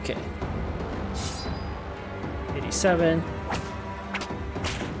 Okay. 87.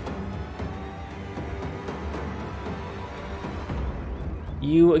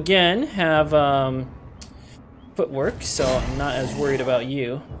 You again have footwork, so I'm not as worried about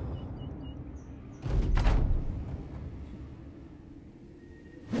you.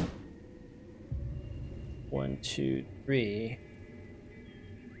 One, two, three.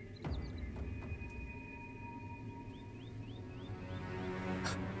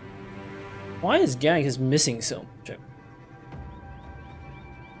 Why is Gannicus missing so much?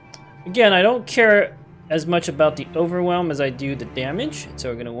 Again, I don't care as much about the overwhelm as I do the damage, so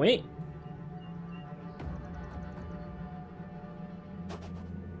we're gonna wait.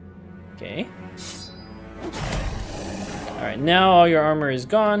 Okay. Alright, now all your armor is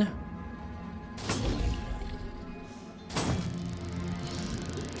gone.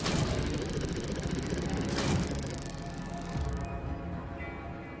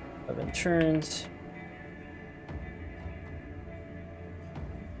 Turns.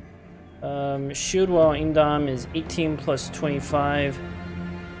 Shield wall indom is 18 plus 25.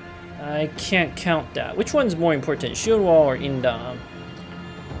 I can't count that. Which one's more important, shield wall or indom?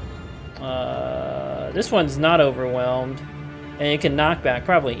 This one's not overwhelmed, and it can knock back.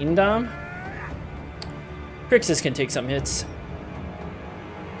 Probably indom. Crixus can take some hits.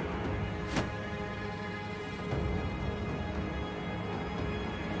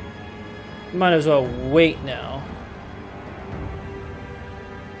 Might as well wait now.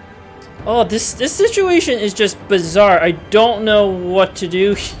 Oh, this situation is just bizarre. I don't know what to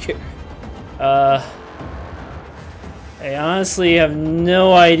do here. I honestly have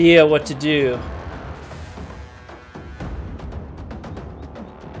no idea what to do.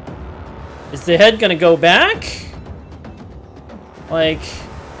 Is the head gonna go back? Like,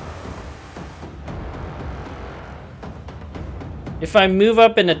 if I move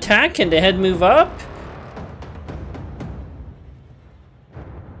up and attack, can the head move up?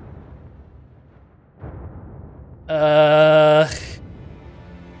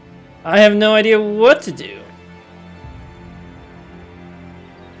 I have no idea what to do.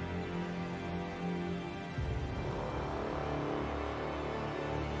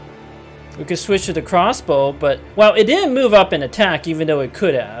 We could switch to the crossbow, but, well, it didn't move up and attack, even though it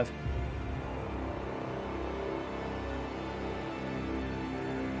could have.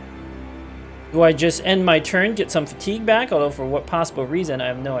 Do I just end my turn, get some fatigue back? Although for what possible reason, I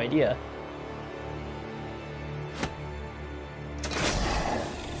have no idea.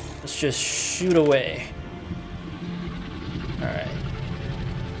 Let's just shoot away. Alright.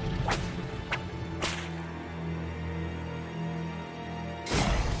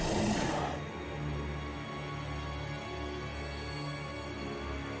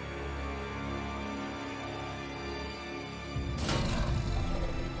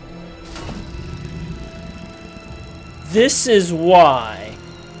 This is why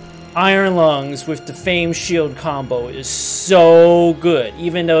Iron Lungs with the Fame Shield combo is so good,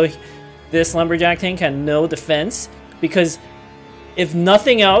 even though this Lumberjack tank had no defense, because if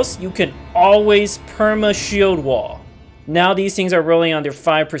nothing else, you can always perma shield wall. Now these things are rolling on their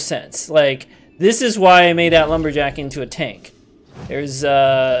 5%. Like, this is why I made that Lumberjack into a tank. There's,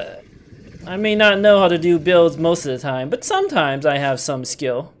 I may not know how to do builds most of the time, but sometimes I have some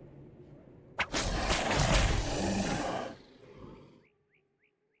skill.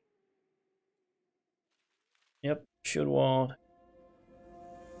 Yep, shield wall.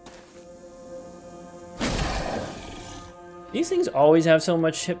 These things always have so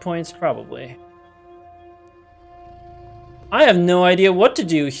much hit points? Probably. I have no idea what to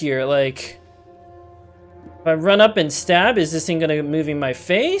do here. Like, if I run up and stab, is this thing gonna move in my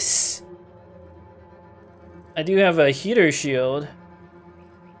face? I do have a heater shield.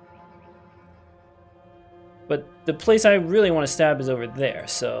 But the place I really want to stab is over there,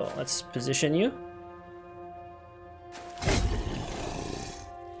 so let's position you.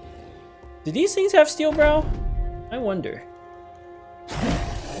 Do these things have steel brow? I wonder.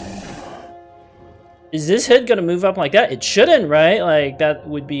 Is this head gonna move up like that? It shouldn't, right? Like, that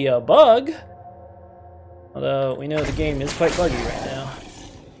would be a bug. Although, we know the game is quite buggy right now.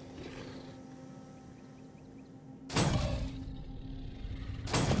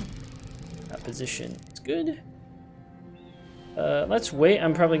 That position is good. Let's wait.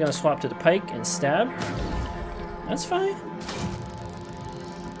 I'm probably gonna swap to the pike and stab. That's fine.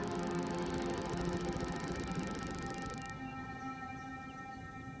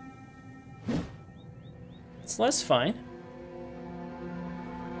 It's less fine.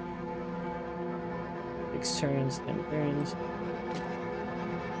 6 turns, 10 turns.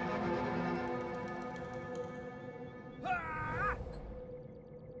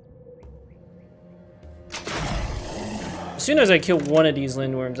 As soon as I kill one of these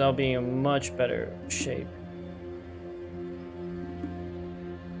Lindwurms, I'll be in much better shape.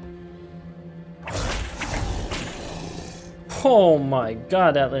 Oh my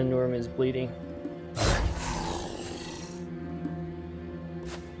god, that Lindwurm is bleeding.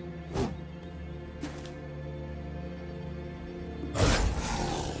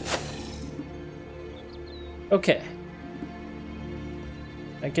 Okay.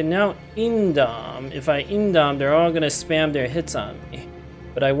 I can now indom. If I indom, they're all gonna spam their hits on me.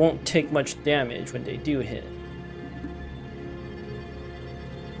 But I won't take much damage when they do hit.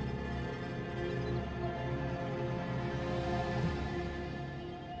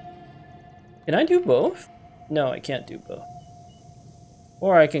 Can I do both? No, I can't do both.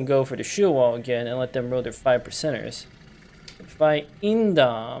 Or I can go for the shield wall again and let them roll their 5%ers. If I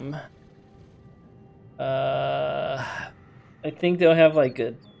indom... I think they'll have like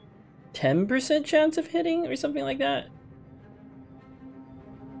a 10% chance of hitting or something like that.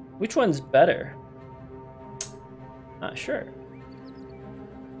 Which one's better? Not sure.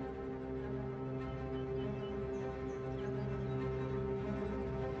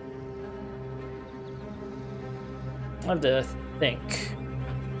 I'll have to think.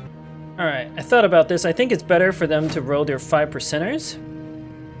 Alright, I thought about this. I think it's better for them to roll their 5%ers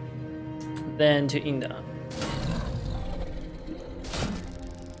than to indom.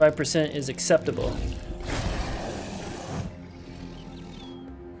 5% is acceptable.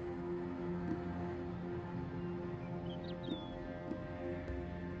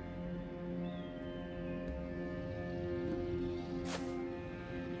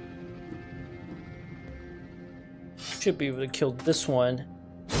 Should be able to kill this one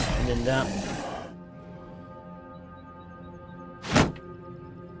and then that one.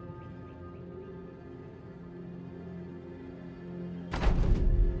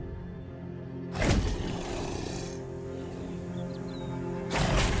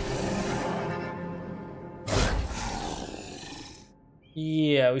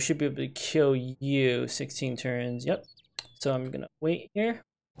 Yeah, we should be able to kill you. 16 turns. Yep. So I'm gonna wait here.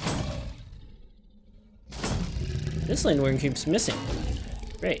 This Lindwurm keeps missing.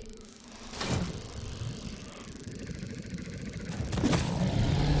 Great.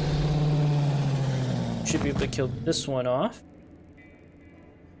 Should be able to kill this one off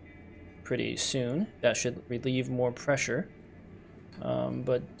pretty soon. That should relieve more pressure.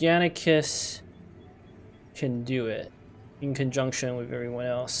 But Gannicus can do it in conjunction with everyone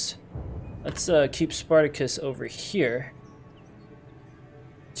else. Let's keep Spartacus over here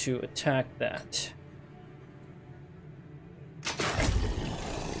to attack that.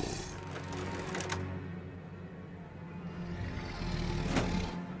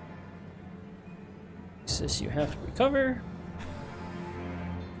 This you have to recover.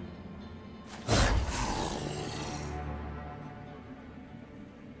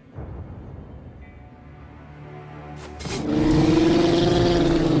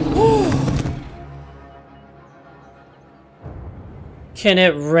 Can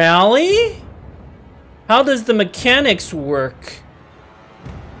it rally? How does the mechanics work?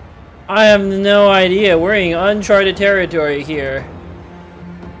 I have no idea. We're in uncharted territory here.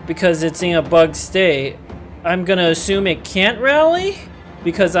 Because it's in a bug state. I'm gonna assume it can't rally?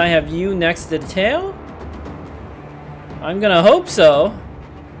 Because I have you next to the tail? I'm gonna hope so.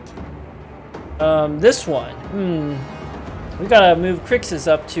 This one. We gotta move Crixus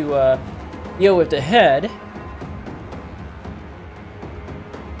up to deal with the head.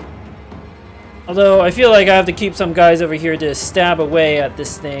 Although I feel like I have to keep some guys over here to stab away at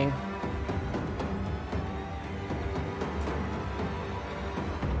this thing.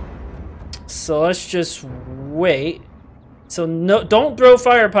 So let's just wait. So no, don't throw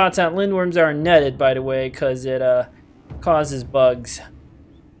fire pots at Lindwurms that are netted, by the way, because it causes bugs.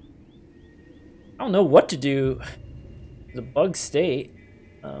 I don't know what to do. The bug state.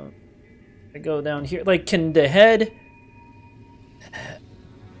 I go down here. Like, can the head?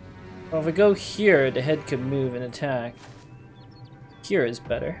 Well, if I go here, the head could move and attack. Here is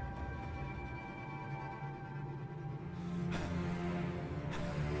better.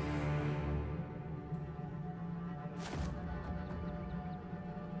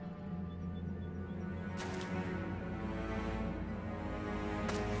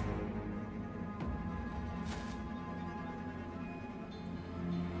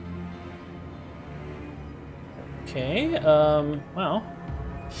 Okay, wow.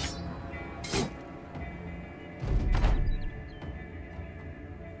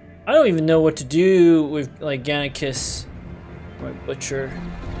 I don't even know what to do with, like, Gannicus, my butcher.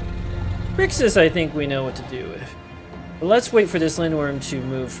 Crixus, I think we know what to do with. But let's wait for this Lindwurm to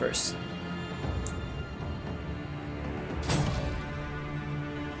move first.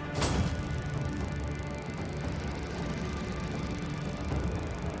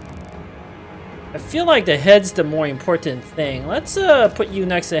 I feel like the head's the more important thing. Let's put you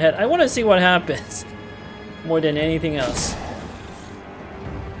next to the head. I want to see what happens more than anything else.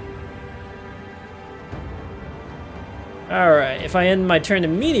 Alright, if I end my turn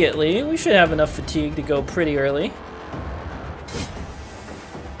immediately, we should have enough fatigue to go pretty early.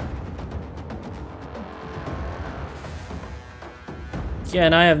 Yeah,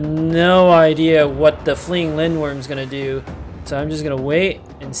 and I have no idea what the fleeing Lindwurm's gonna do, so I'm just gonna wait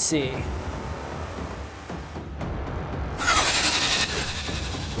and see.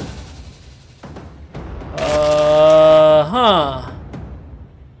 Huh.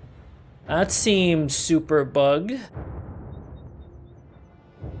 That seems super bugged.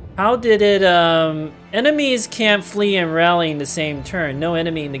 How did it, enemies can't flee and rally in the same turn. No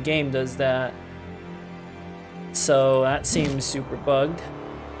enemy in the game does that. So that seems super bugged.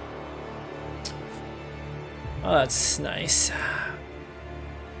 Oh, that's nice.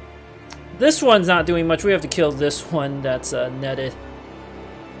 This one's not doing much. We have to kill this one that's netted.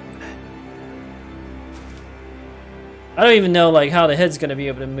 I don't even know like how the head's gonna be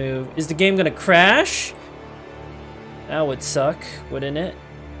able to move. Is the game gonna crash? That would suck, wouldn't it?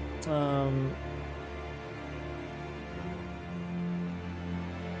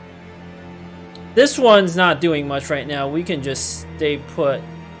 This one's not doing much right now. We can just stay put.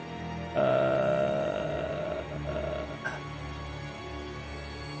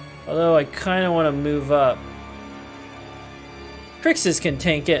 Although I kind of want to move up. Crixus can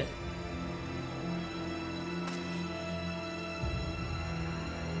tank it.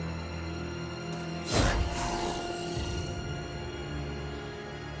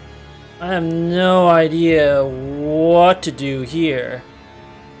 I have no idea what to do here.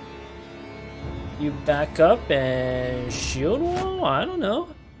 You back up and shield wall? I don't know.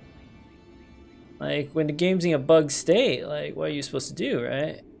 Like, when the game's in a bug state, like, what are you supposed to do,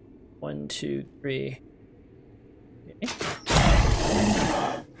 right? 1, 2, 3. Okay.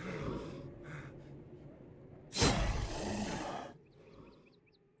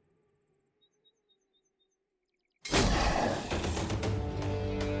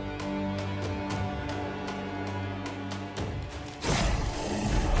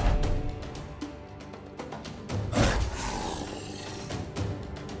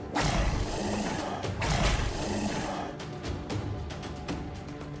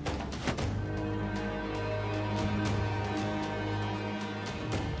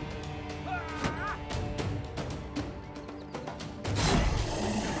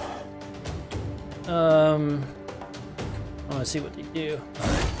 I want to see what they do.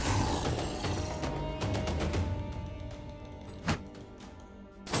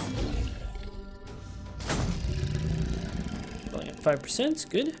 Going at 5% is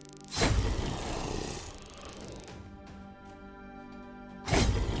good. I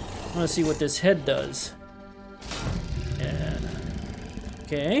want to see what this head does. Yeah.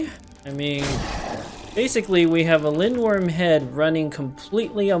 Okay. I mean, basically we have a Lindwurm head running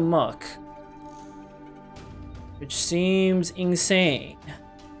completely amok, which seems insane.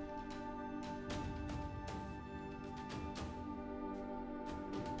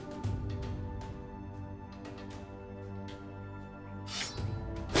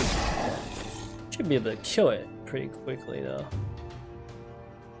 Should be able to kill it pretty quickly though.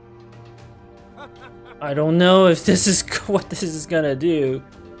 I don't know if this is what this is gonna do,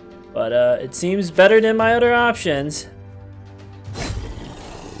 but it seems better than my other options.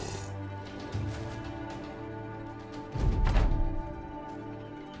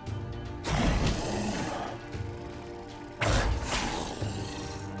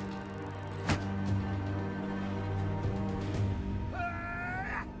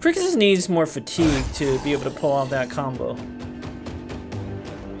 Crixus needs more fatigue to be able to pull off that combo.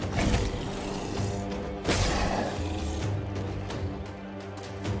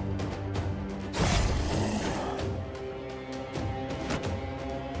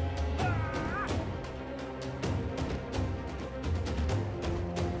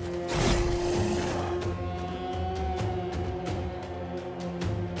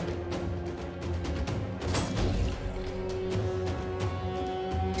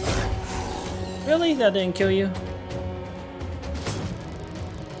 Really? That didn't kill you?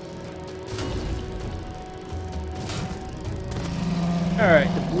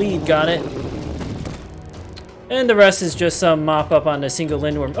 Alright, the bleed got it. And the rest is just some mop up on the single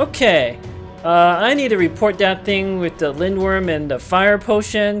Lindwurm. Okay, I need to report that thing with the Lindwurm and the fire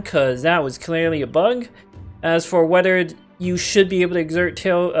potion, because that was clearly a bug. As for whether you should be able to exert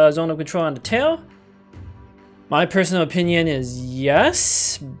tail, zone of control on the tail, my personal opinion is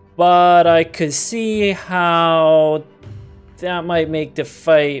yes, but I could see how that might make the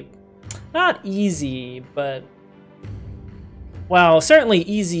fight not easy, but well, certainly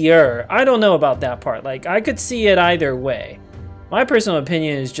easier. I don't know about that part. Like, I could see it either way. My personal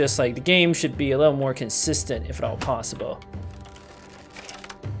opinion is just like the game should be a little more consistent, if at all possible.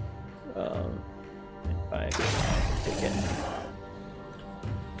 If I take it.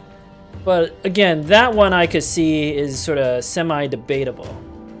 But again, that one I could see is sort of semi-debatable.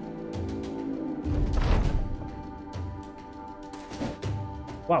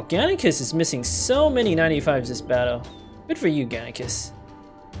 Wow, Gannicus is missing so many 95s this battle. Good for you, Gannicus.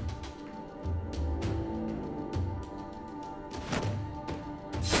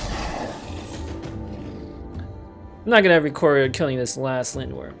 I'm not gonna record killing this last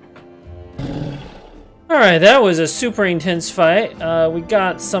Lindwurm. Alright, that was a super intense fight. We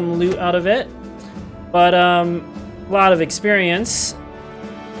got some loot out of it, but a lot of experience.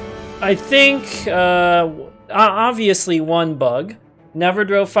 I think, obviously one bug. Never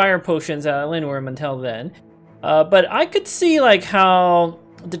drove fire potions at a Lindwurm until then. But I could see like how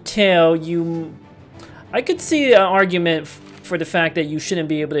the tail, I could see an argument for the fact that you shouldn't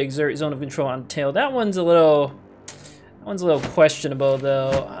be able to exert zone of control on the tail. That one's a little questionable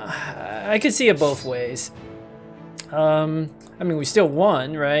though. I could see it both ways. I mean, we still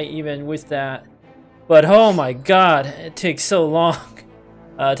won, right? Even with that. But oh my god, it takes so long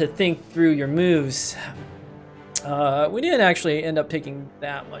to think through your moves. We didn't actually end up taking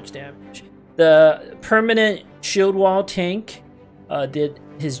that much damage. The permanent shield wall tank did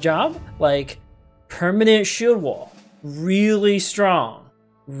his job. Like, permanent shield wall. Really strong.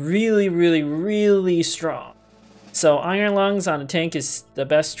 Really, really, really strong. So Iron Lungs on a tank is the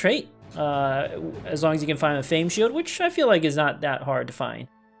best trait. As long as you can find a Fame Shield, which I feel like is not that hard to find.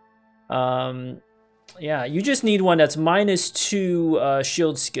 Yeah, you just need one that's -2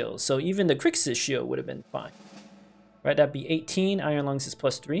 shield skills. So even the Crixus shield would have been fine. Right, that'd be 18. Iron Lungs is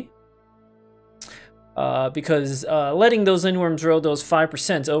 +3. Because letting those Lindwurms roll those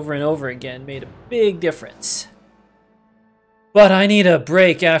 5% over and over again made a big difference. But I need a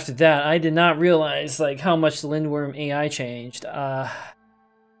break after that. I did not realize like how much the Lindwurm AI changed.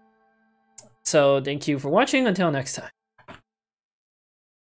 So thank you for watching. Until next time.